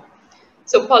 etc.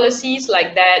 So policies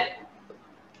like that,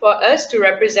 for us to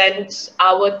represent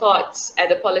our thoughts at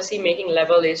the policy making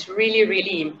level is really,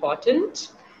 really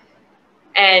important.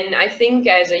 And I think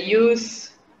as a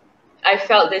youth, I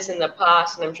felt this in the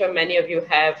past, and I'm sure many of you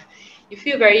have, you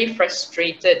feel very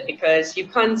frustrated because you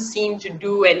can't seem to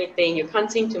do anything, you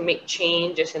can't seem to make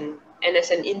changes, and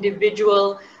as an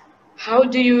individual, how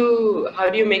do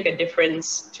you make a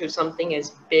difference to something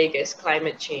as big as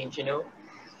climate change, you know?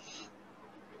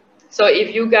 So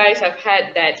if you guys have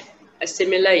had a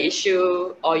similar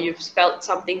issue, or you've felt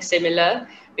something similar,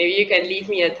 maybe you can leave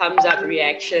me a thumbs up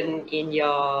reaction in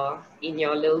your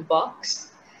little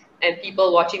box. And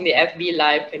people watching the FB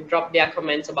Live can drop their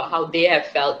comments about how they have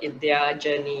felt in their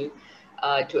journey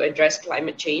to address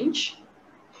climate change.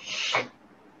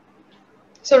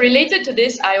 So related to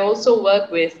this, I also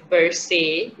work with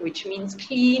Bersih, which means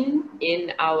clean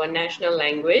in our national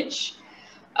language.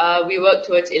 We work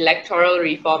towards electoral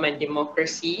reform and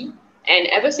democracy. And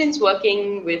ever since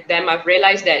working with them, I've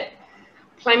realized that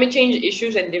climate change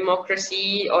issues and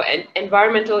democracy or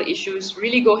environmental issues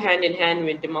really go hand in hand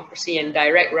with democracy and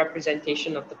direct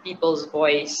representation of the people's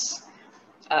voice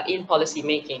in policy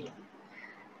making.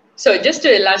 So just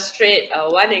to illustrate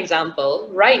one example,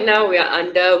 right now we are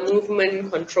under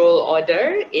movement control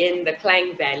order in the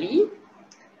Klang Valley.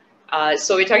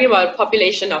 So we're talking about a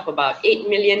population of about 8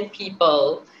 million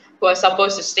people who are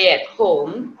supposed to stay at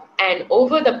home. And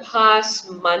over the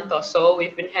past month or so,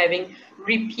 we've been having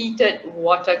repeated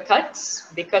water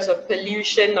cuts because of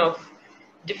pollution of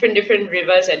different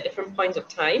rivers at different points of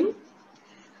time.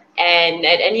 And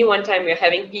at any one time, we're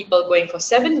having people going for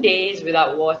 7 days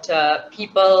without water.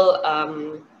 People,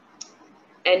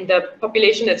 and the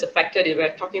population that's affected,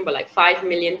 we're talking about like 5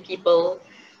 million people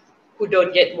who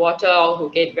don't get water or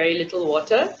who get very little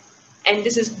water. And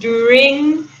this is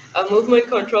during a movement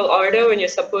control order when you're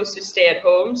supposed to stay at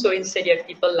home. So instead you have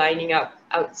people lining up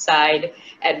outside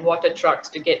at water trucks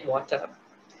to get water.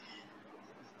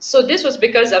 So this was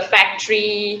because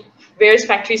various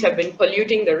factories have been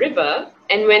polluting the river.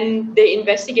 And when they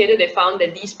investigated, they found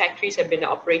that these factories have been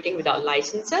operating without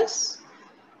licenses,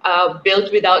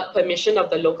 built without permission of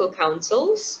the local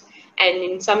councils. And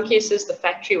in some cases, the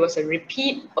factory was a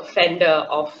repeat offender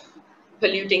of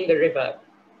polluting the river.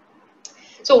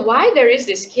 So why there is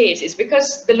this case is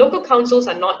because the local councils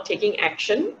are not taking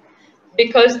action,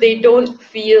 because they don't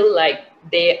feel like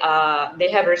they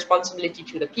have a responsibility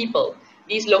to the people.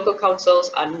 These local councils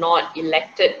are not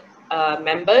elected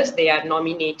members, they are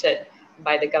nominated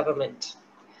by the government.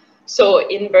 So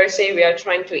in Bersih, we are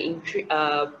trying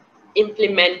to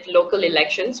implement local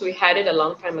elections. We had it a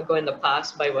long time ago in the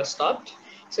past, but it was stopped.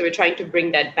 So we're trying to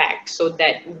bring that back so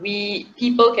that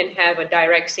people can have a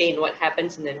direct say in what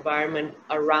happens in the environment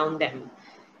around them.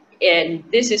 And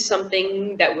this is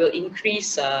something that will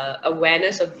increase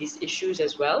awareness of these issues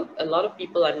as well. A lot of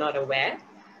people are not aware.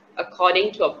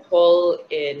 According to a poll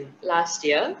in last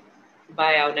year,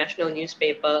 by our national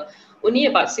newspaper, only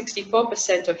about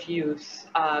 64% of youth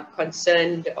are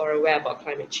concerned or aware about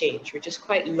climate change, which is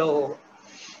quite low.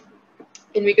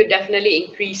 And we could definitely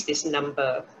increase this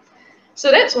number.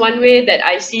 So that's one way that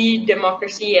I see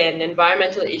democracy and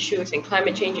environmental issues and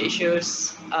climate change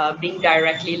issues being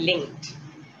directly linked.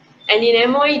 And in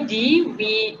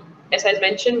MOID, as I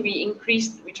mentioned, we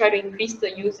try to increase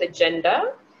the youth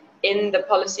agenda in the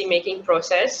policy making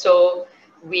process. So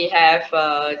we have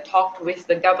talked with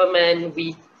the government,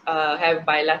 we have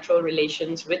bilateral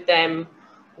relations with them,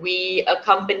 we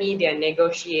accompany their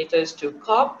negotiators to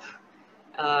COP,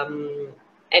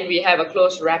 and we have a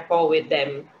close rapport with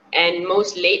them. And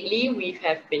most lately, we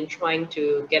have been trying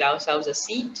to get ourselves a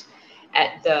seat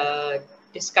at the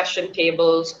discussion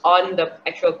tables on the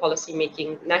actual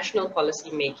national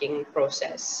policy making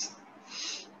process.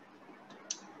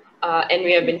 And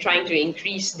we have been trying to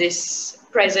increase this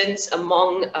presence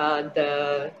among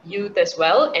the youth as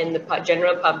well and the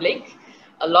general public.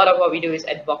 A lot of what we do is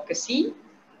advocacy.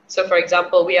 So for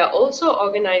example, we are also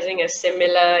organizing a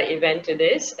similar event to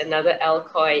this, another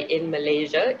Lcoy in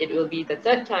Malaysia. It will be the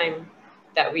third time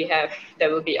that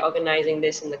we'll be organizing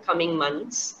this in the coming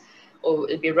months. Or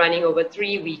it'll be running over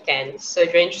 3 weekends. So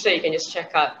if you're interested, you can just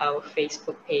check out our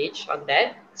Facebook page on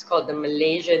that. It's called the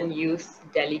Malaysian Youth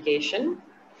Delegation.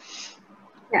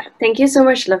 Yeah, thank you so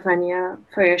much, Lhavanya,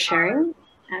 for your sharing.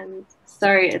 And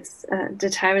sorry, the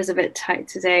time is a bit tight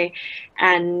today,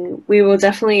 and we will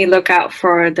definitely look out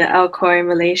for the Lcoy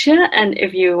Malaysia. And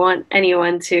if you want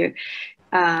anyone to,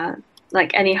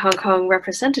 like any Hong Kong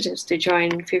representatives to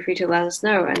join, feel free to let us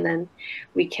know, and then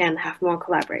we can have more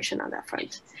collaboration on that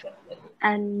front.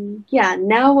 And yeah,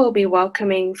 now we'll be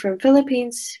welcoming from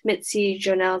Philippines, Mitzi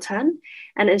Jonelle Tan,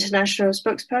 an international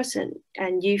spokesperson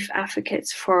and youth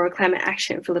advocates for Climate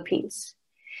Action Philippines.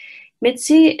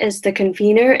 Mitzi is the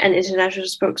convener and international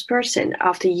spokesperson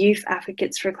of the Youth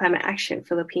Advocates for Climate Action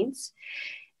Philippines,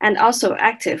 and also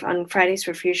active on Fridays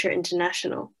for Future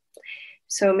International.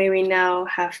 So may we now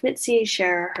have Mitzi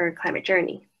share her climate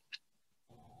journey.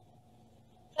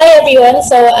 Hi everyone,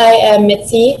 so I am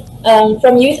Mitzi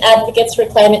from Youth Advocates for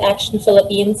Climate Action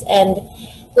Philippines, and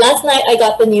last night I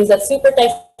got the news that Super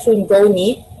Typhoon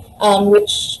Goni,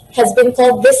 which has been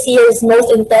called this year's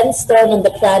most intense storm on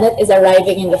the planet, is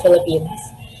arriving in the Philippines.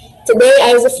 Today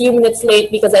I was a few minutes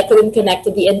late because I couldn't connect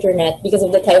to the internet because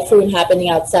of the typhoon happening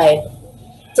outside.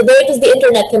 Today it was the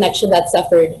internet connection that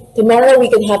suffered. Tomorrow we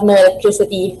could have no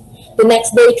electricity. The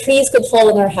next day trees could fall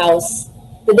in our house.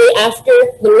 The day after,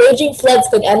 the raging floods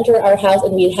could enter our house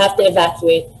and we'd have to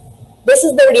evacuate. This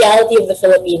is the reality of the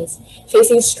Philippines,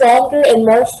 facing stronger and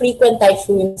more frequent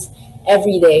typhoons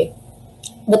every day.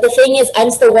 But the thing is,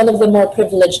 I'm still one of the more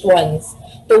privileged ones.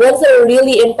 The ones that are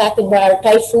really impacted by our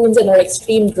typhoons and our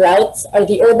extreme droughts are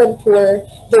the urban poor,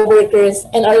 the workers,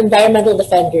 and our environmental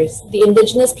defenders, the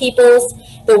indigenous peoples,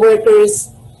 the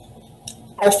workers,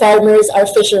 our farmers, our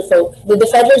fisher folk. The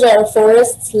defenders are our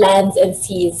forests, lands, and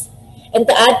seas. And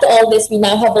to add to all this, we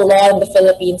now have a law in the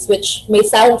Philippines, which may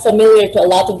sound familiar to a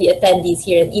lot of the attendees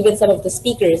here and even some of the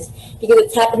speakers, because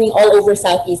it's happening all over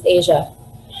Southeast Asia.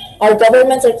 Our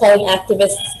governments are calling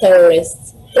activists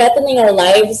terrorists, threatening our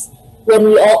lives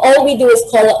when all we do is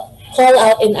call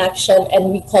out in action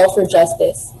and we call for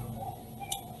justice.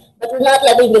 But we're not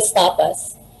letting this stop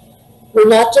us. We're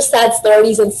not just sad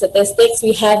stories and statistics,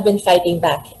 we have been fighting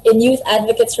back. In Youth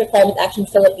Advocates for Climate Action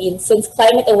Philippines, since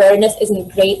climate awareness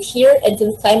isn't great here and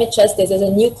since climate justice is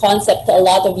a new concept to a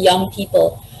lot of young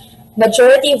people,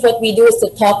 majority of what we do is to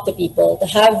talk to people, to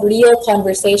have real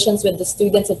conversations with the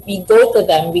students. If we go to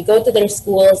them, we go to their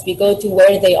schools, we go to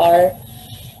where they are,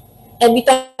 and we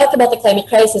talk about the climate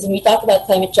crisis and we talk about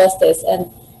climate justice. And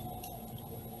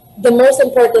the most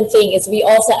important thing is we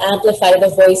also amplify the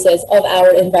voices of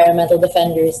our environmental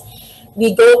defenders.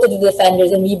 We go to the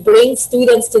defenders and we bring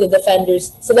students to the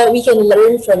defenders so that we can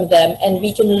learn from them and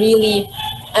we can really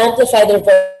amplify their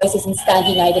voices and stand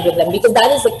united with them, because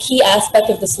that is a key aspect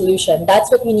of the solution. That's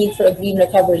what we need for a green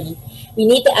recovery. We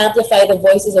need to amplify the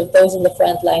voices of those in the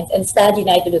front lines and stand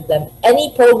united with them.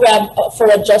 Any program for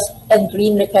a just and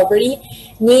green recovery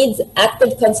needs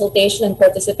active consultation and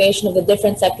participation of the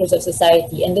different sectors of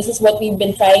society. And this is what we've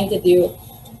been trying to do.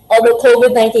 Although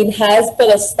COVID-19 has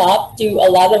put a stop to a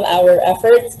lot of our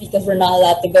efforts because we're not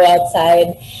allowed to go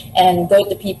outside and go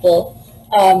to people.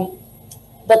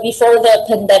 But before the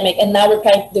pandemic, and now we're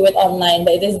trying to do it online,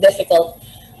 but it is difficult.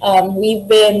 We've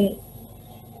been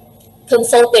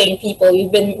consulting people,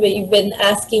 we've been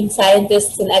asking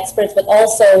scientists and experts, but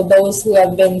also those who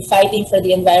have been fighting for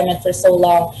the environment for so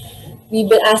long. we've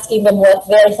been asking them what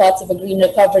their thoughts of a green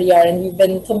recovery are, and we've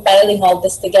been compiling all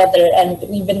this together, and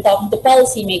we've been talking to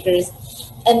policymakers,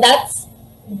 and that's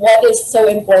what is so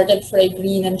important for a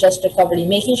green and just recovery,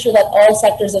 making sure that all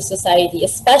sectors of society,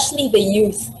 especially the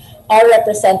youth, are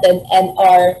represented and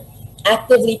are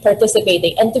actively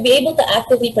participating. And to be able to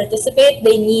actively participate,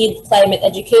 they need climate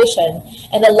education.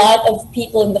 And a lot of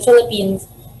people in the Philippines,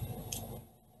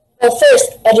 well,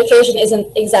 first, education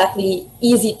isn't exactly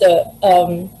easy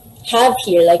to have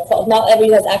here. Like, not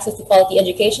everyone has access to quality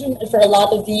education. And for a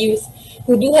lot of the youth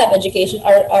who do have education,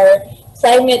 our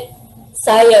climate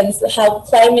science, how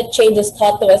climate change is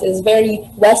taught to us, is very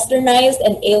westernized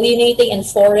and alienating and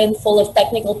foreign, full of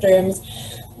technical terms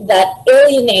that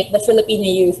alienate the Filipino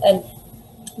youth. And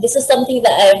this is something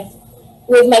that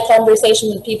with my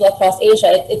conversations with people across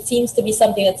Asia, it seems to be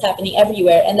something that's happening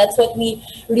everywhere. And that's what we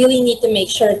really need to make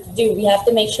sure to do. We have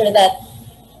to make sure that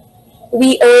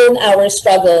we own our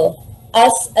struggle.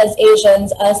 Us as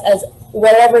Asians, us as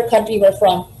wherever country we're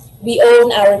from, we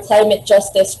own our climate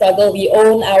justice struggle. We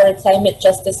own our climate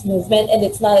justice movement, and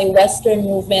it's not a Western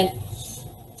movement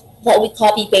that we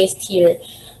copy paste here.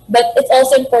 But it's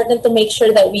also important to make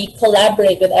sure that we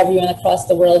collaborate with everyone across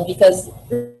the world, because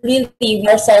really we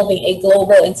are solving a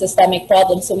global and systemic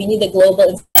problem. So we need a global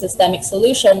and systemic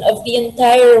solution of the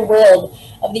entire world,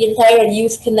 of the entire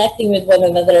youth connecting with one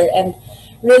another and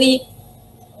really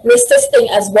resisting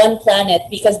as one planet,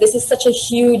 because this is such a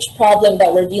huge problem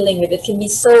that we're dealing with. It can be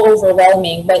so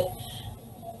overwhelming, but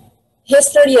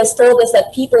history has told us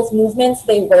that people's movements,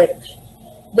 they work.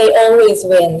 They always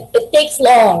win. It takes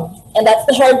long, and that's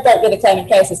the hard part with the climate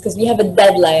crisis, because we have a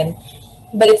deadline,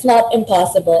 but it's not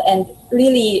impossible. And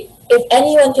really, if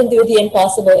anyone can do the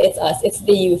impossible, it's us, it's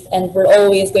the youth, and we're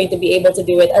always going to be able to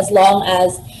do it as long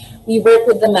as we work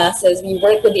with the masses, we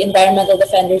work with the environmental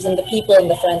defenders and the people in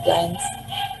the front lines.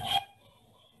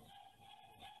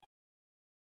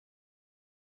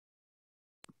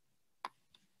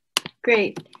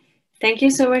 Great. Thank you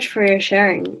so much for your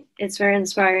sharing. It's very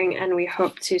inspiring, and we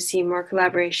hope to see more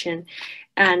collaboration,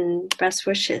 and best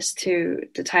wishes to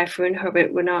the typhoon. Hope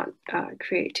it will not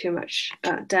create too much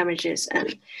damages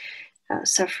and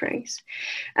sufferings.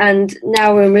 And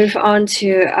now we'll move on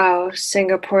to our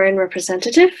Singaporean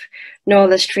representative,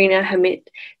 Lastrina,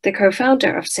 the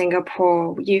co-founder of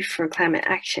Singapore Youth for Climate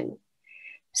Action.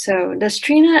 So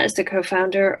Lastrina is the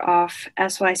co-founder of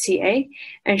SYCA,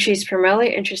 and she's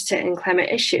primarily interested in climate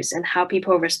issues and how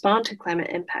people respond to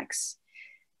climate impacts.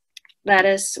 Let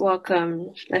us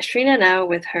welcome Lastrina now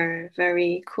with her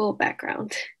very cool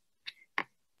background.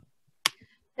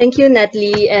 Thank you,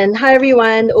 Natalie, and hi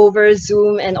everyone over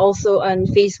Zoom and also on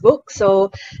Facebook.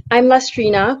 So I'm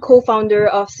Lastrina, co-founder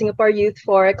of Singapore Youth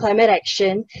for Climate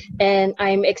Action, and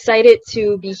I'm excited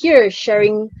to be here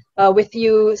sharing with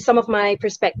you some of my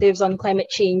perspectives on climate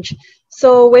change.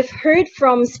 So we've heard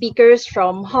from speakers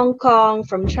from Hong Kong,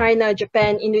 from China,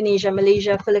 Japan, Indonesia,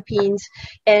 Malaysia, Philippines,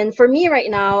 and for me right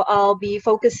now, I'll be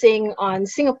focusing on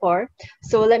Singapore.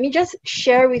 So let me just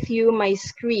share with you my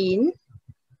screen.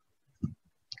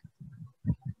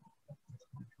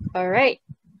 All right,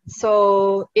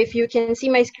 so if you can see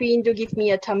my screen, do give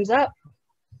me a thumbs up.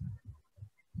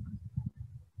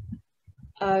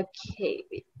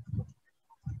 Okay,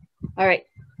 all right,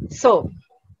 so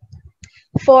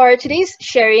for today's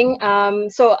sharing,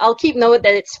 so I'll keep note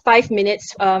that it's 5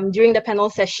 minutes during the panel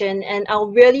session, and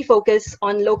I'll really focus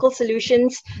on local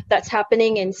solutions that's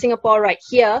happening in Singapore right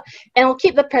here, and I'll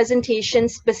keep the presentation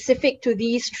specific to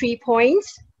these 3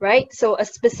 points. Right, so a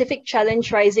specific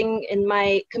challenge rising in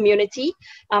my community,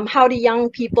 how do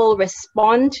young people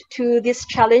respond to this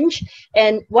challenge,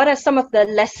 and what are some of the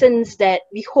lessons that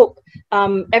we hope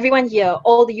everyone here,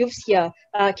 all the youths here,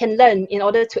 can learn in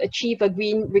order to achieve a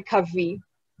green recovery.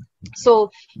 So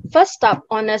first up,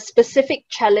 on a specific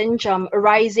challenge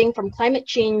arising from climate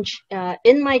change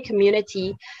in my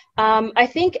community, I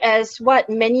think as what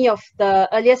many of the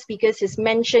earlier speakers has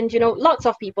mentioned, lots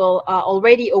of people are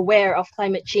already aware of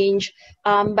climate change,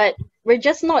 but we're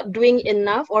just not doing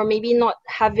enough, or maybe not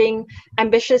having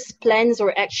ambitious plans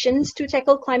or actions to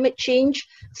tackle climate change.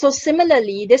 So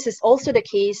similarly, this is also the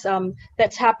case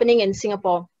that's happening in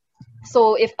Singapore.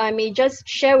 So if I may just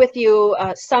share with you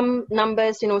some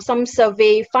numbers, some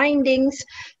survey findings.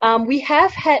 We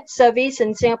have had surveys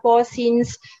in Singapore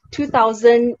since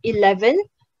 2011,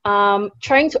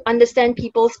 trying to understand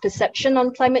people's perception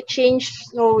on climate change.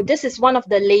 So this is one of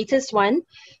the latest one,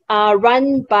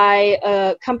 run by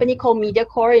a company called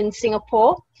MediaCore in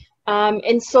Singapore.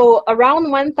 And so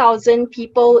around 1,000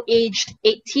 people aged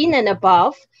 18 and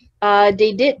above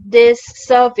they did this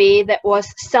survey that was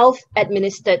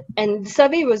self-administered, and the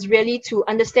survey was really to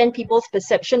understand people's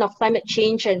perception of climate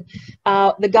change and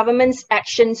the government's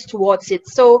actions towards it.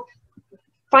 So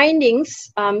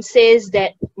findings says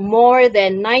that more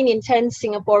than 9 in 10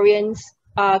 Singaporeans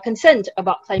are concerned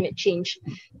about climate change.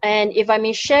 And if I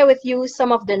may share with you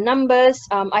some of the numbers,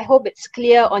 I hope it's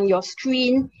clear on your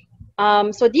screen.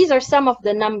 So these are some of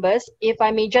the numbers. If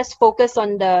I may just focus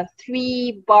on the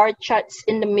 3 bar charts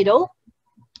in the middle.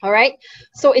 All right.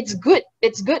 So it's good.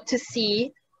 It's good to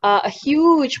see a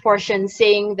huge portion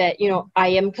saying that, you know, I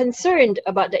am concerned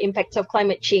about the impact of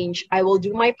climate change. I will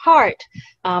do my part.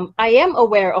 I am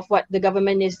aware of what the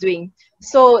government is doing.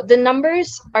 So the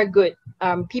numbers are good.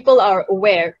 People are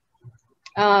aware.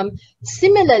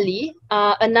 Similarly,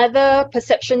 another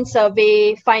perception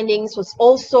survey findings was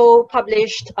also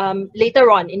published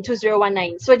later on in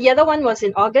 2019. So the other one was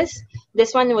in August.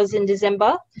 This one was in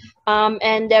December.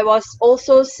 And there was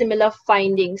also similar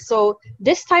findings. So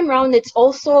this time around, it's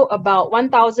also about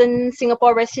 1,000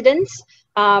 Singapore residents.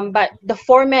 But the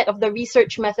format of the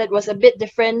research method was a bit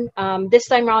different. This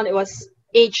time around, it was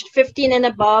aged 15 and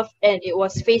above, and it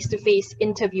was face-to-face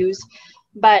interviews.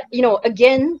 But, you know,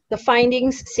 again, the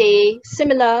findings say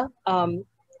similar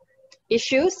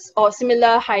issues or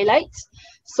similar highlights.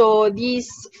 So these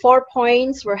 4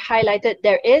 points were highlighted.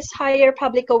 There is higher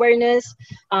public awareness,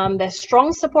 there's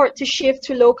strong support to shift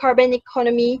to low carbon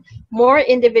economy, more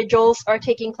individuals are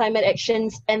taking climate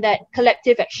actions, and that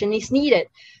collective action is needed.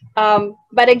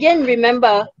 But again,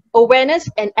 remember, awareness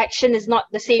and action is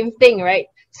not the same thing, right?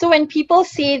 So when people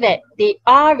say that they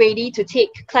are ready to take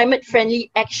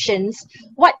climate-friendly actions,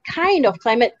 what kind of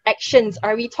climate actions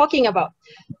are we talking about?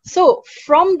 So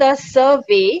from the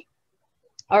survey,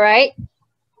 all right,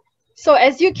 so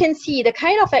as you can see, the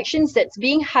kind of actions that's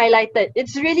being highlighted,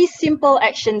 it's really simple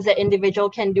actions that individual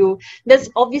can do. There's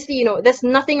obviously, you know, there's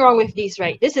nothing wrong with these,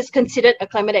 right? This is considered a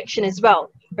climate action as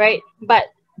well, right? But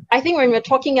I think when we're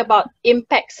talking about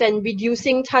impacts and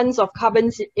reducing tons of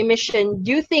carbon emission,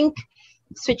 do you think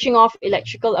switching off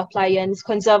electrical appliance,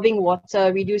 conserving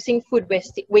water, reducing food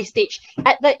wastage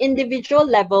at the individual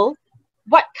level,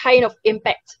 what kind of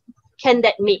impact can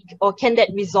that make or can that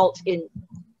result in?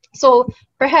 So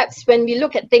perhaps when we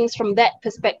look at things from that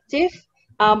perspective,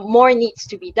 more needs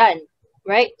to be done,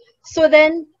 right? So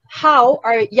then how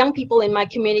are young people in my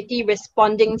community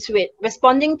responding to it,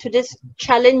 responding to this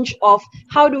challenge of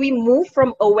how do we move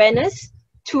from awareness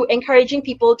to encouraging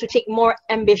people to take more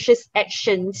ambitious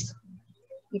actions?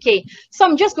 Okay, so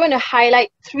I'm just going to highlight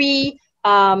 3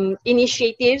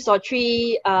 initiatives or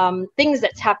 3 things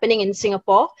that's happening in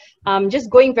Singapore. Just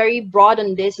going very broad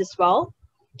on this as well.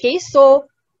 Okay, so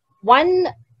one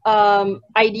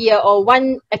idea or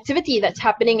one activity that's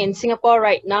happening in Singapore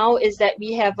right now is that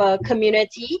we have a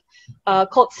community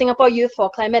called Singapore Youth for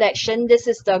Climate Action. This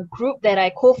is the group that I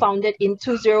co-founded in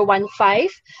 2015.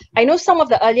 I know some of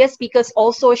the earlier speakers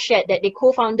also shared that they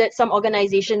co-founded some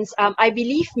organizations. I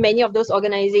believe many of those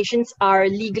organizations are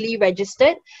legally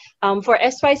registered. For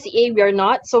SYCA, we are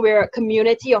not. So we're a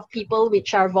community of people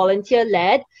which are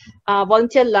volunteer-led,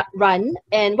 volunteer-run.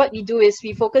 And what we do is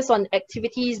we focus on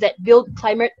activities that build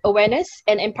climate awareness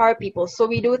and empower people. So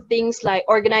we do things like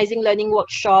organizing learning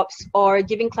workshops or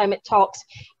giving climate talks.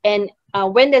 And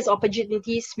when there's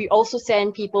opportunities, we also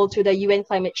send people to the UN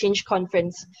Climate Change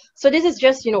Conference. So this is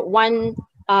just, you know, one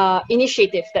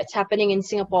initiative that's happening in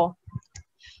Singapore.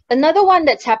 Another one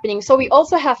that's happening, so we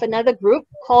also have another group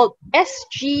called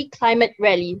SG Climate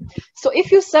Rally. So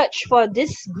if you search for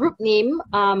this group name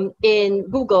in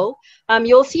Google,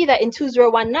 you'll see that in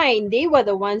 2019, they were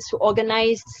the ones who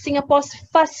organized Singapore's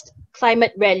first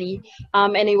climate rally.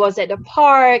 And it was at a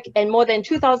park and more than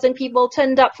 2,000 people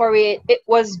turned up for it. It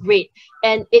was great.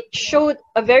 And it showed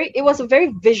it was a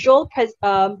very visual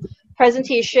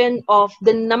presentation of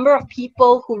the number of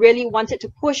people who really wanted to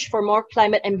push for more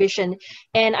climate ambition.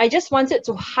 And I just wanted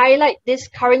to highlight this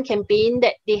current campaign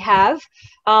that they have,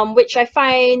 which I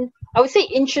find, I would say,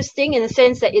 interesting in the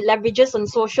sense that it leverages on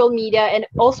social media and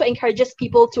also encourages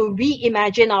people to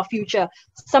reimagine our future,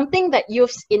 something that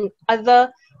youths in other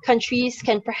countries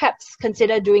can perhaps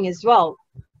consider doing as well.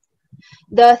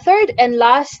 The third and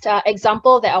last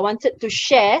example that I wanted to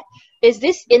share is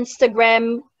this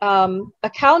Instagram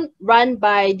account run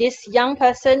by this young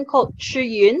person called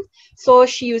Jihye. So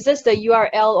she uses the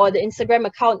URL or the Instagram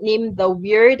account named The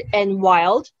Weird and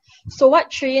Wild. So what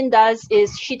Chien does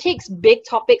is she takes big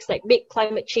topics like big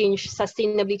climate change,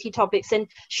 sustainability topics, and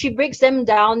she breaks them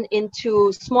down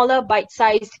into smaller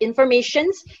bite-sized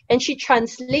informations, and she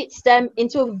translates them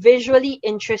into visually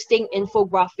interesting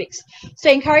infographics. So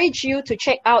I encourage you to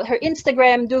check out her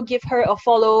Instagram, do give her a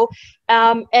follow,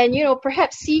 and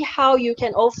perhaps see how you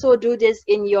can also do this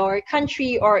in your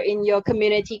country or in your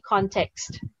community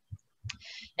context.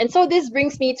 And so this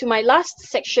brings me to my last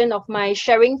section of my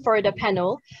sharing for the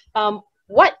panel.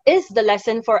 What is the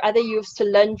lesson for other youths to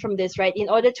learn from this, right, in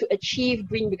order to achieve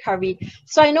green recovery?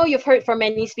 So I know you've heard from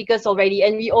many speakers already,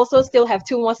 and we also still have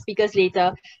 2 more speakers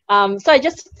later. So I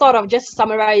just thought of just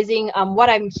summarizing what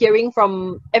I'm hearing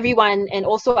from everyone, and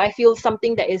also I feel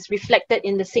something that is reflected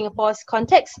in the Singapore's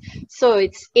context. So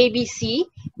it's ABC.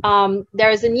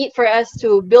 There is a need for us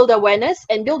to build awareness,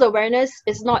 and build awareness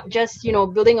is not just,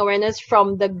 building awareness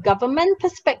from the government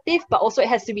perspective, but also it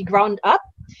has to be ground up.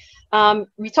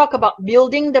 We talk about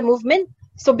building the movement.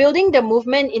 So building the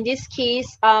movement in this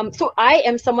case, so I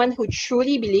am someone who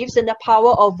truly believes in the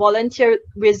power of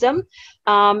volunteerism,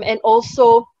 and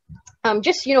also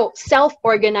just,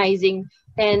 self-organizing.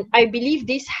 And I believe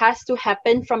this has to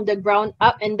happen from the ground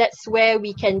up, and that's where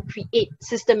we can create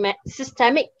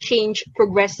systemic change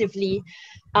progressively,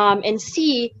 and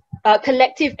see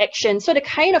collective action. So the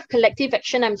kind of collective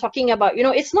action I'm talking about,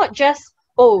 it's not just,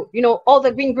 all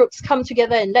the green groups come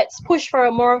together and let's push for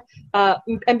a more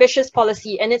ambitious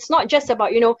policy. And it's not just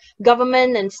about,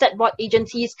 government and state board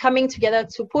agencies coming together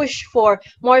to push for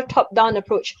more top-down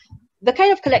approach. The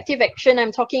kind of collective action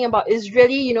I'm talking about is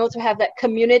really, to have that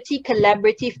community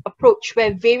collaborative approach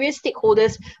where various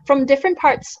stakeholders from different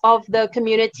parts of the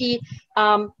community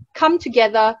come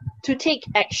together to take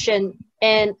action.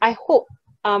 And I hope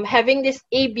having this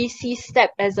ABC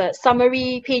step as a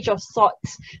summary page of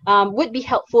sorts would be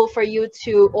helpful for you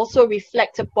to also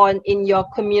reflect upon in your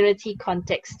community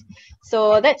context.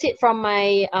 So that's it from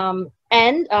my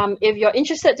end. If you're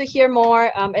interested to hear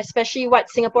more, especially what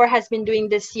Singapore has been doing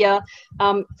this year,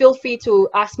 feel free to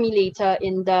ask me later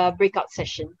in the breakout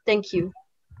session. Thank you.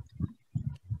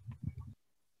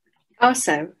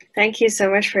 Awesome. Thank you so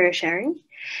much for your sharing.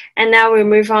 And now we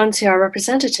move on to our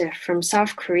representative from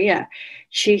South Korea,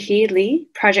 Jihye Lee,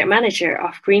 Project Manager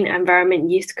of Green Environment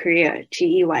Youth Korea,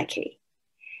 GEYK.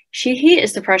 Jihye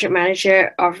is the Project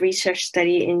Manager of Research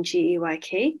Study in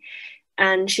GEYK,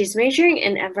 and she's majoring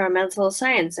in Environmental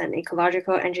Science and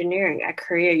Ecological Engineering at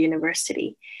Korea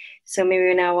University. So maybe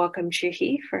we now welcome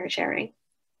Jihye for her sharing.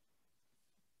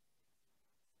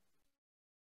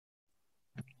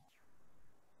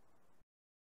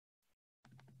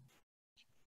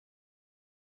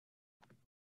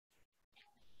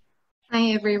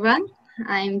 Hi everyone,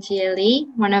 I'm Jihye Lee,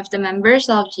 one of the members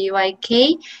of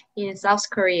GYK in South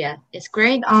Korea. It's a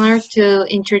great honor to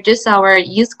introduce our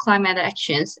youth climate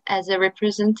actions as a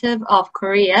representative of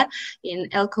Korea in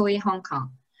Lcoy Hk.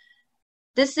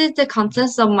 This is the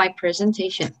contents of my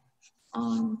presentation.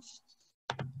 I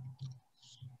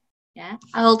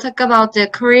will talk about the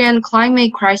Korean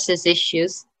climate crisis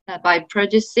issues by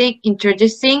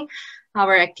introducing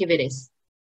our activities.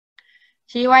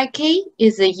 GYK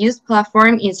is a youth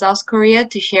platform in South Korea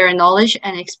to share knowledge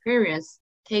and experience,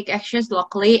 take actions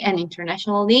locally and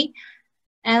internationally,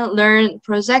 and learn,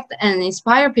 project, and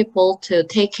inspire people to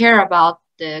take care about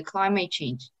the climate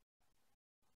change.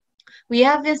 We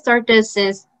have been started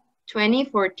since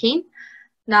 2014.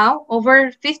 Now,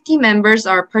 over 50 members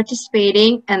are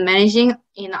participating and managing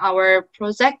in our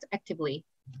project actively.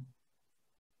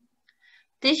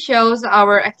 This shows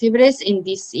our activities in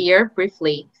this year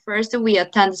briefly. First, we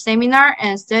attend seminar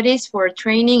and studies for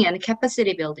training and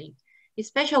capacity building.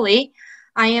 Especially,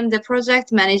 I am the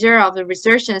project manager of the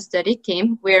research and study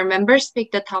team, where members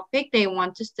pick the topic they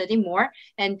want to study more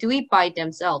and do it by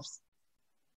themselves.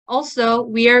 Also,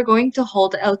 we are going to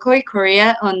hold Lcoy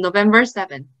Korea on November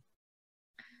 7th.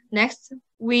 Next,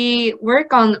 we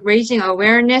work on raising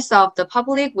awareness of the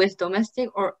public with domestic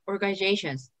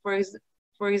organizations.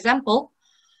 For example,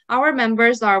 our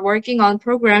members are working on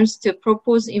programs to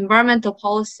propose environmental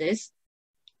policies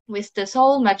with the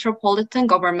Seoul metropolitan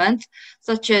government,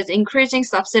 such as increasing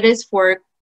subsidies for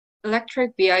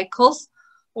electric vehicles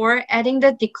or adding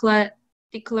the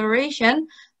declaration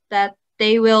that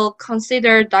they will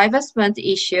consider divestment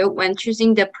issue when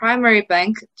choosing the primary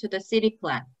bank to the city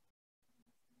plan.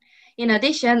 In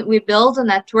addition, we build a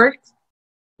network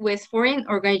with foreign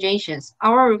organizations.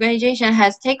 Our organization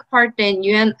has taken part in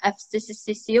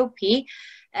UNFCCCOP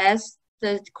as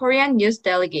the Korean Youth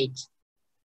Delegate.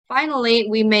 Finally,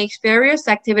 we make various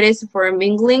activities for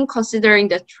mingling considering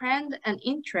the trend and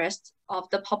interest of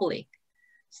the public.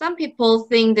 Some people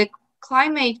think the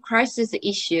climate crisis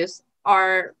issues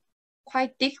are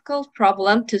quite difficult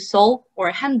problem to solve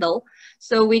or handle,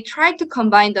 so we try to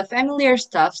combine the familiar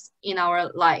stuffs in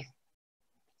our life,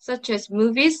 such as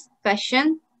movies,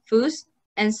 fashion, foods,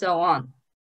 and so on.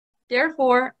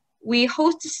 Therefore, we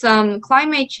host some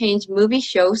climate change movie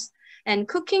shows and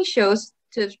cooking shows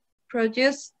to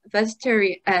produce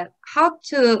how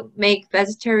to make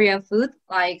vegetarian food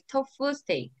like tofu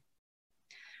steak.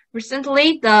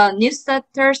 Recently, the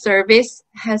newsletter service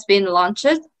has been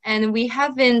launched, and we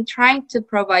have been trying to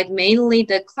provide mainly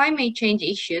the climate change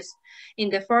issues in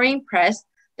the foreign press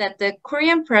that the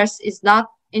Korean press is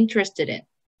not interested in.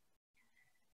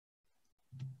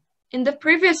 In the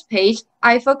previous page,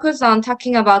 I focused on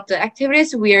talking about the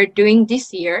activities we are doing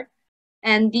this year,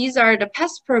 and these are the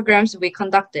past programs we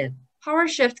conducted. Power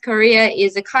Shift Korea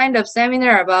is a kind of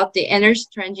seminar about the energy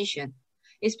transition,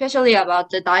 especially about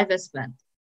the divestment.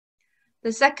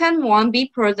 The second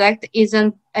 1B project is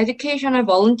an educational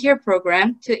volunteer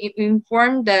program to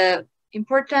inform the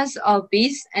importance of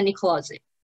bees and ecology.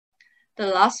 The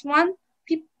last one,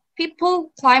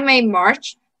 People Climate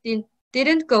March,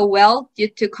 didn't go well due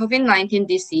to COVID-19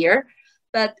 this year,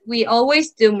 but we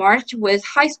always do march with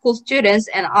high school students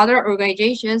and other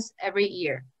organizations every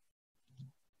year.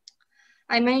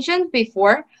 I mentioned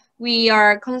before, we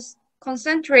are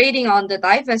concentrating on the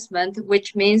divestment,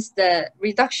 which means the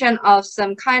reduction of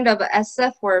some kind of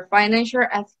asset for financial,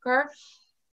 ethical,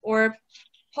 or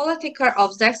political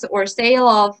objects or sale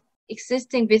of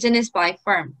existing business by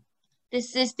firm.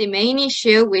 This is the main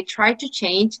issue we try to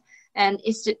change, and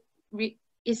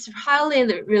it's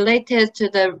highly related to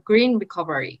the green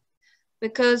recovery.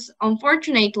 Because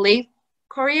unfortunately,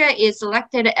 Korea is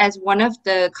selected as one of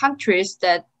the countries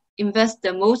that invest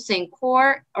the most in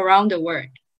coal around the world.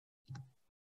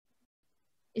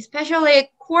 Especially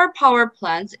coal power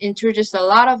plants introduce a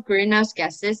lot of greenhouse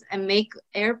gases and make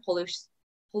air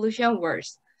pollution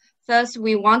worse. Thus,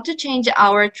 we want to change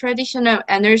our traditional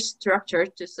energy structure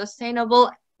to sustainable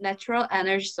natural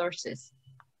energy sources.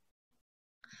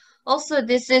 Also,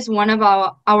 this is one of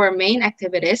our main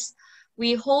activities.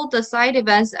 We hold the side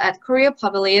events at Korea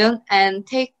Pavilion and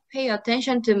pay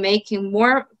attention to making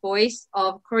more voice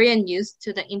of Korean news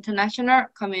to the international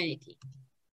community.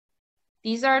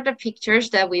 These are the pictures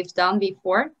that we've done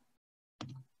before.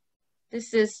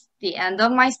 This is the end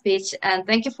of my speech, and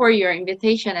thank you for your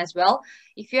invitation as well.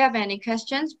 If you have any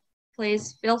questions,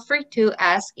 please feel free to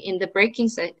ask in the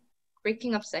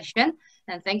breaking up session,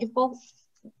 and thank you for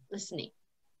listening.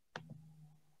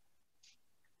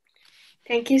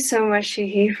 Thank you so much,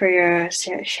 Jihye, for your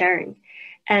sharing.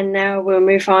 And now we'll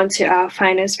move on to our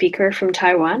final speaker from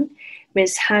Taiwan,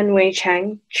 Ms. Han-Wei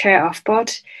Chang, Chair of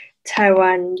Board,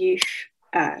 Taiwan Youth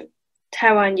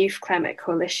Climate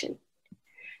Coalition.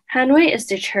 Han-Wei is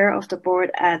the chair of the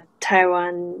board at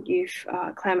Taiwan Youth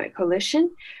Climate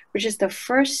Coalition, which is the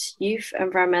first youth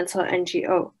environmental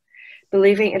NGO,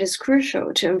 believing it is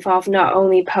crucial to involve not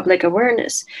only public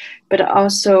awareness, but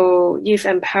also youth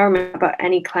empowerment about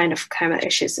any kind of climate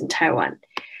issues in Taiwan.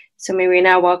 So may we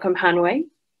now welcome Han-Wei.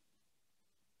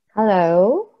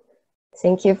 Hello,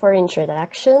 thank you for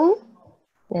introduction.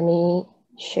 Let me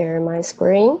share my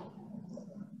screen.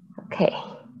 Okay.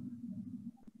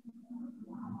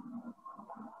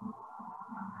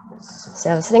 So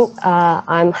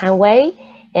I'm Han-Wei,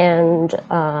 and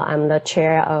I'm the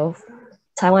chair of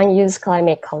Taiwan Youth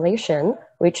Climate Coalition,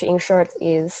 which in short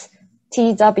is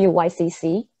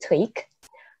TWYCC, TWYC.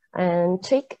 And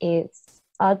TWYC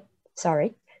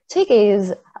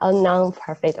is a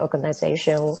non-profit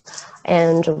organization,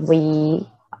 and we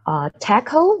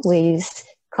tackle with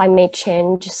climate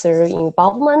change through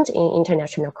involvement in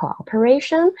international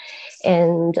cooperation,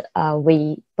 and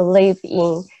we believe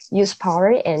in youth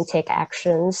power and take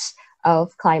actions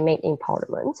of climate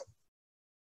empowerment.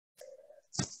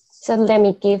 So let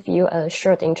me give you a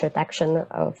short introduction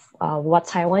of what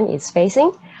Taiwan is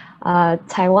facing.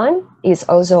 Taiwan is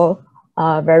also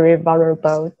very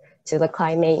vulnerable to the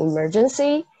climate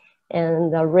emergency,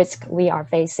 and the risk we are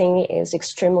facing is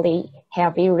extremely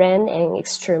heavy rain and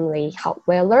extremely hot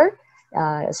weather,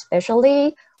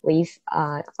 especially with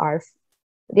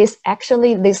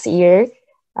this year,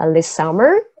 this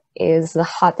summer is the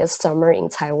hottest summer in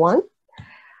Taiwan.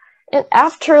 And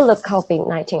after the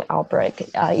COVID-19 outbreak,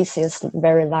 it is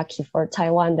very lucky for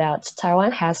Taiwan that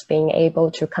Taiwan has been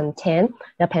able to contain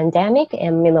the pandemic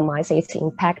and minimize its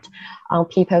impact on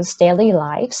people's daily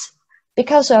lives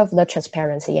because of the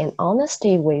transparency and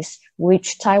honesty with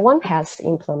which Taiwan has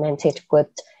implemented good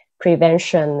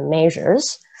prevention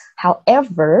measures.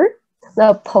 However,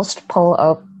 the postpone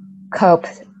of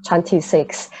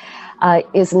COP26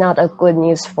 is not a good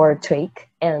news for TWYC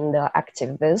and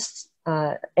activists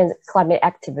and climate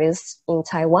activists in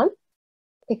Taiwan,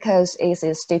 because it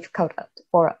is difficult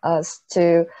for us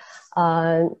to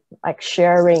like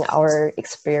sharing our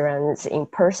experience in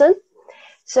person.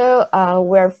 So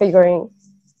we're figuring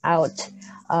out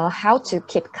how to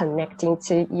keep connecting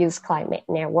to youth climate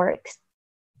networks.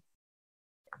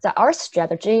 So our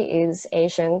strategy is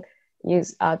Asian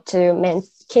youth to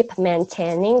keep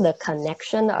maintaining the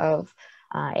connection of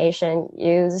Asian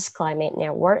Youth Climate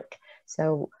Network.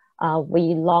 So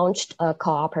we launched a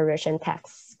cooperation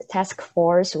task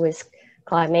force with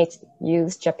Climate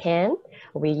Youth Japan.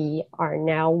 We are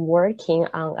now working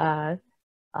on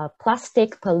a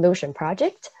plastic pollution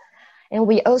project. And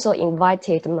we also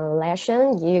invited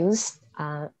Malaysian youth,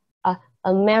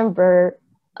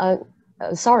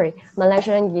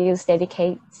 Malaysian youth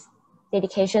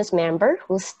dedications member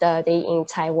who study in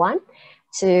Taiwan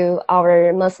to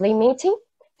our monthly meeting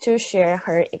to share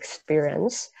her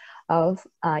experience of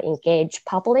engaged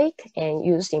public and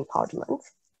youth empowerment.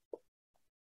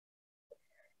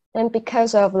 And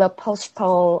because of the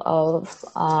postpone of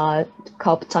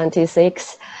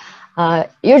COP26,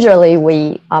 usually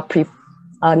we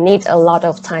need a lot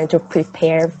of time to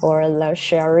prepare for the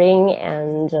sharing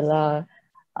and the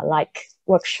like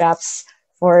workshops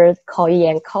for Lcoy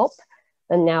and COP.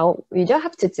 And now we don't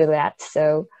have to do that.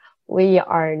 So we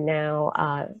are now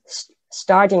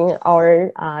starting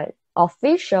our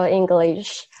official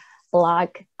English blog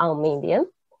on Medium.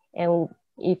 And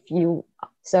if you,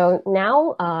 so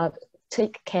now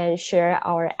Tick can share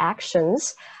our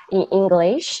actions in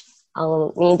English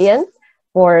on Medium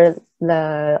for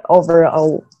the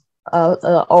overall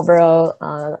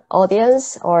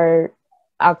audience or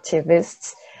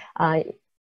activists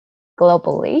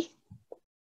globally.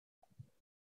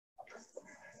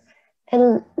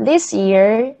 And this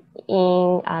year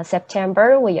in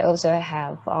September, we also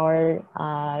have our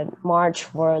March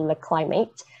for the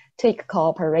Climate. Tick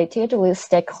cooperated with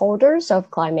stakeholders of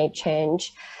climate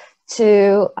change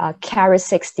to carry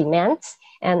 6 demands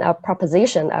and a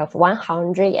proposition of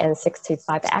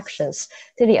 165 actions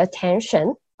to the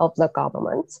attention of the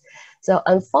government. So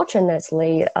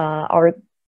unfortunately, our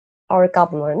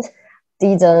government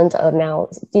didn't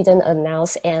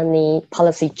announce any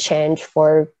policy change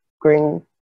for green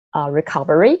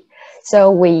recovery.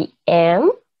 So we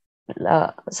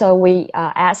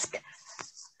ask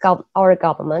our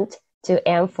government to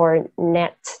aim for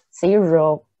net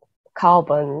zero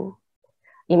carbon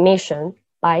emission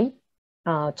by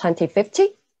 2050.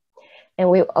 And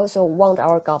we also want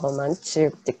our government to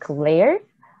declare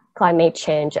climate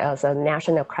change as a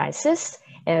national crisis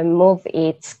and move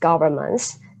its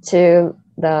governments to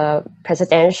the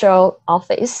presidential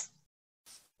office.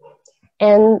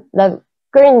 And the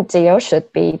Green Deal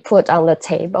should be put on the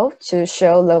table to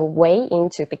show the way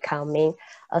into becoming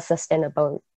a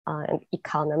sustainable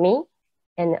economy.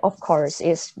 And of course,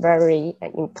 it's very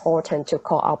important to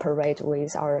cooperate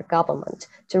with our government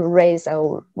to raise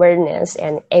awareness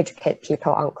and educate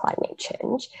people on climate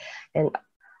change. And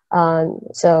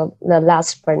so the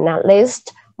last but not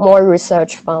least, more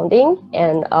research funding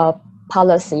and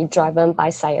policy driven by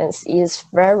science is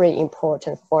very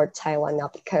important for Taiwan now,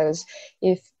 because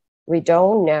if we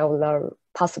don't know the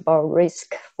possible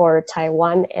risk for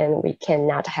Taiwan, and we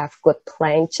cannot have good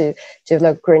plan to do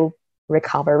the green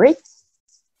recovery.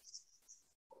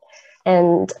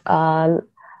 And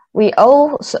we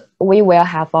will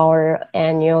have our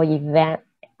annual event,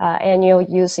 annual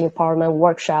youth empowerment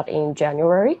workshop in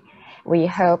January. We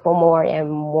hope more and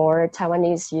more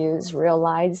Taiwanese youth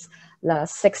realize the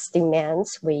 6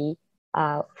 demands we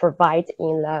provide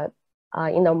in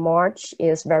the March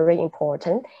is very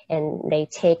important, and they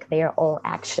take their own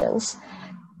actions.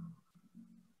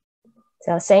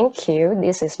 So thank you.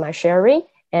 This is my sharing.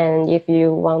 And if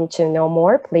you want to know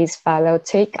more, please follow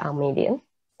Tick on Medium.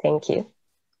 Thank you.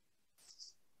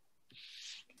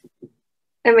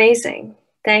 Amazing.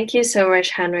 Thank you so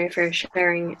much, Henry, for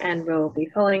sharing, and we'll be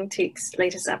following Tick's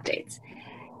latest updates.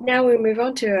 Now we move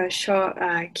on to a short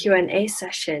Q&A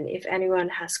session. If anyone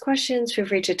has questions, feel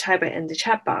free to type it in the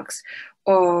chat box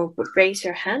or raise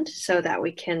your hand so that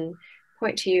we can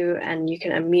point to you and you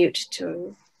can unmute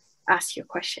to ask your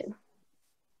question.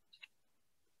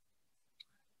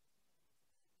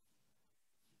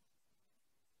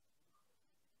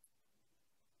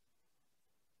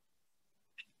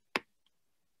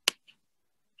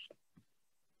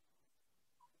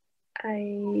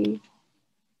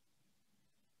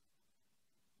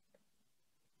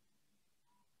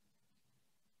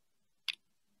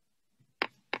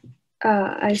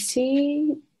 I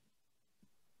see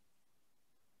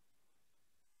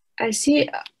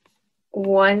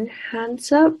one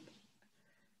hands up.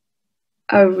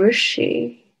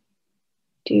 Arushi,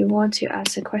 do you want to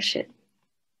ask a question?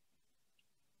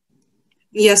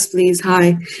 Yes, please.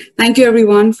 Hi. Thank you,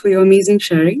 everyone, for your amazing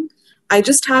sharing. I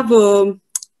just have a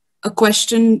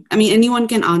question. I mean, anyone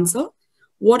can answer.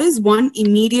 What is one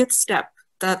immediate step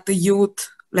that the youth,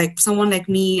 like someone like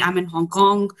me, I'm in Hong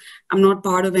Kong, I'm not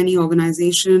part of any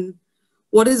organization.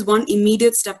 What is one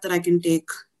immediate step that I can take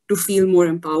to feel more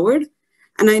empowered?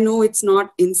 And I know it's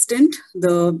not instant,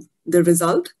 the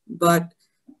result, but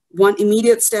one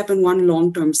immediate step and one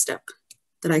long-term step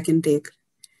that I can take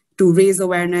to raise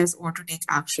awareness or to take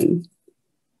action.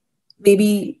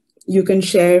 Maybe you can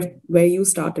share where you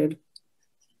started.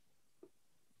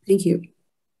 Thank you.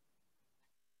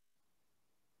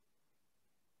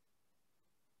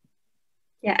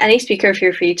 Yeah, any speaker,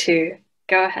 feel free to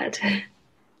go ahead.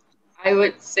 I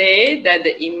would say that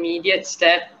the immediate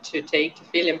step to take to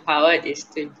feel empowered is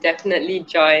to definitely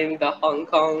join the Hong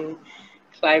Kong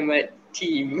climate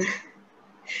team.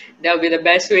 That'll be the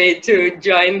best way to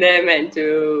join them, and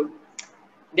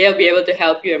they'll be able to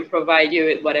help you and provide you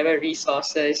with whatever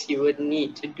resources you would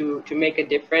need to make a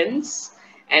difference.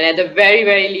 And at the very,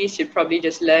 very least, you'd probably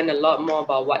just learn a lot more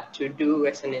about what to do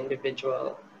as an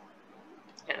individual.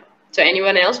 Yeah. So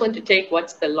anyone else want to take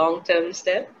what's the long-term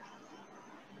step?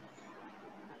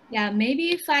 Yeah,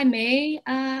 maybe if I may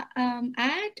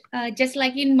add, just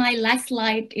like in my last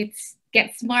slide, it's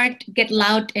get smart, get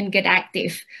loud, and get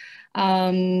active.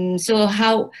 So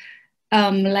how,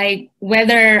 like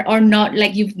whether or not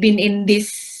like you've been in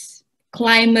this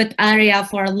climate area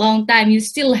for a long time, you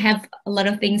still have a lot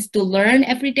of things to learn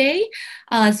every day.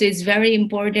 So it's very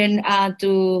important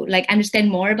to like understand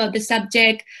more about the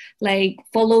subject, like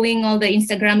following all the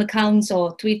Instagram accounts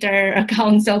or Twitter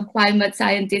accounts of climate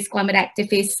scientists, climate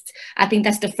activists. I think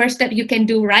that's the first step you can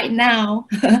do right now.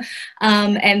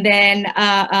 And then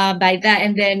by that,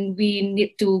 and then we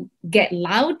need to get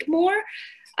loud more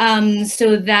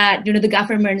so that, you know, the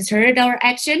governments heard our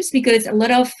actions, because a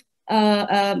lot of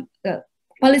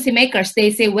policymakers,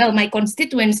 they say, well, my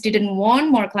constituents didn't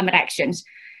want more climate actions.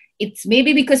 It's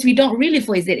maybe because we don't really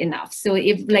voice it enough. So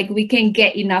if like we can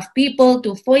get enough people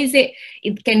to voice it,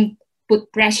 it can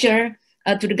put pressure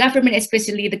to the government,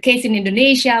 especially the case in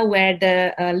Indonesia where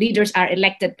the leaders are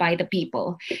elected by the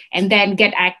people. And then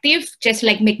get active, just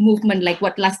like make movement, like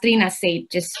what Lastrina said,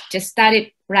 just start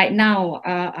it right now,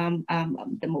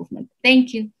 the movement.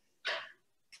 Thank you.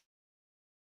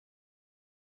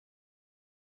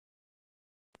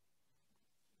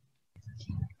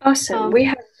 Awesome. We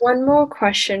have one more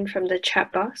question from the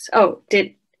chat box. Oh,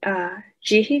 did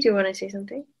Jihye, do you want to say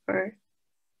something? Or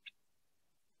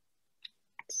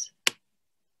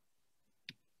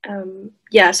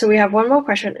yeah, so we have one more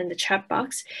question in the chat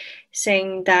box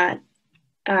saying that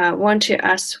want to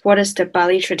ask, what is the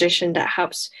Bali tradition that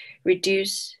helps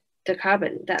reduce the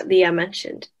carbon that Leah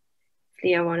mentioned?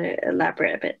 Leah, want to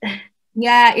elaborate a bit?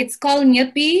 Yeah, it's called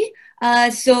Nyepi.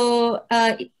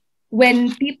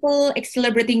 When people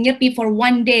celebrating Nyepi for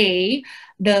one day,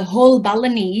 the whole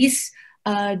Balinese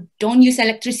don't use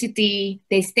electricity,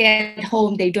 they stay at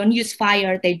home, they don't use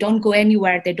fire, they don't go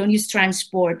anywhere, they don't use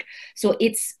transport. So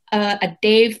it's a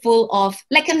day full of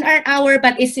like an hour,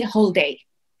 but it's a whole day.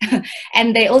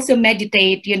 And they also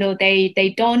meditate, you know,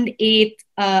 they don't eat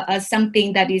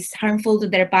something that is harmful to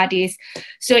their bodies.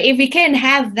 So if we can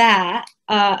have that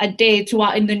a day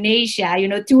throughout Indonesia, you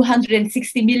know,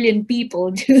 260 million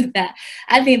people do that,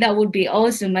 I think that would be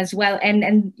awesome as well.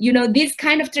 And you know, this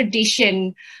kind of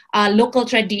tradition, local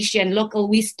tradition, local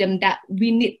wisdom that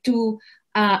we need to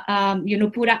you know,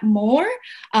 put up more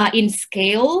in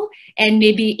scale and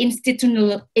maybe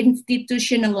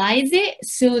institutionalize it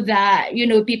so that, you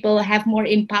know, people have more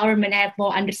empowerment, have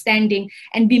more understanding,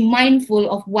 and be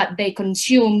mindful of what they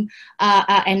consume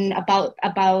and about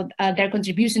their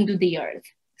contribution to the earth.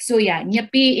 So yeah,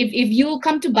 Nyepi, if you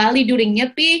come to Bali during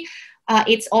Nyepi,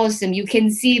 it's awesome. You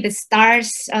can see the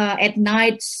stars at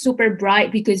night, super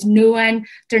bright, because no one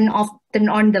turn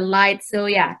on the light. So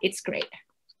yeah, it's great.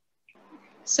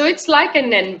 So it's like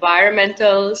an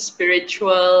environmental,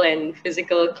 spiritual, and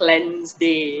physical cleanse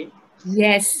day.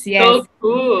 Yes, yes. So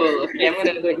cool. Okay, I'm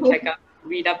gonna go and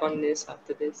read up on this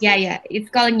after this. Yeah, it's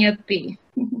called Nyepi.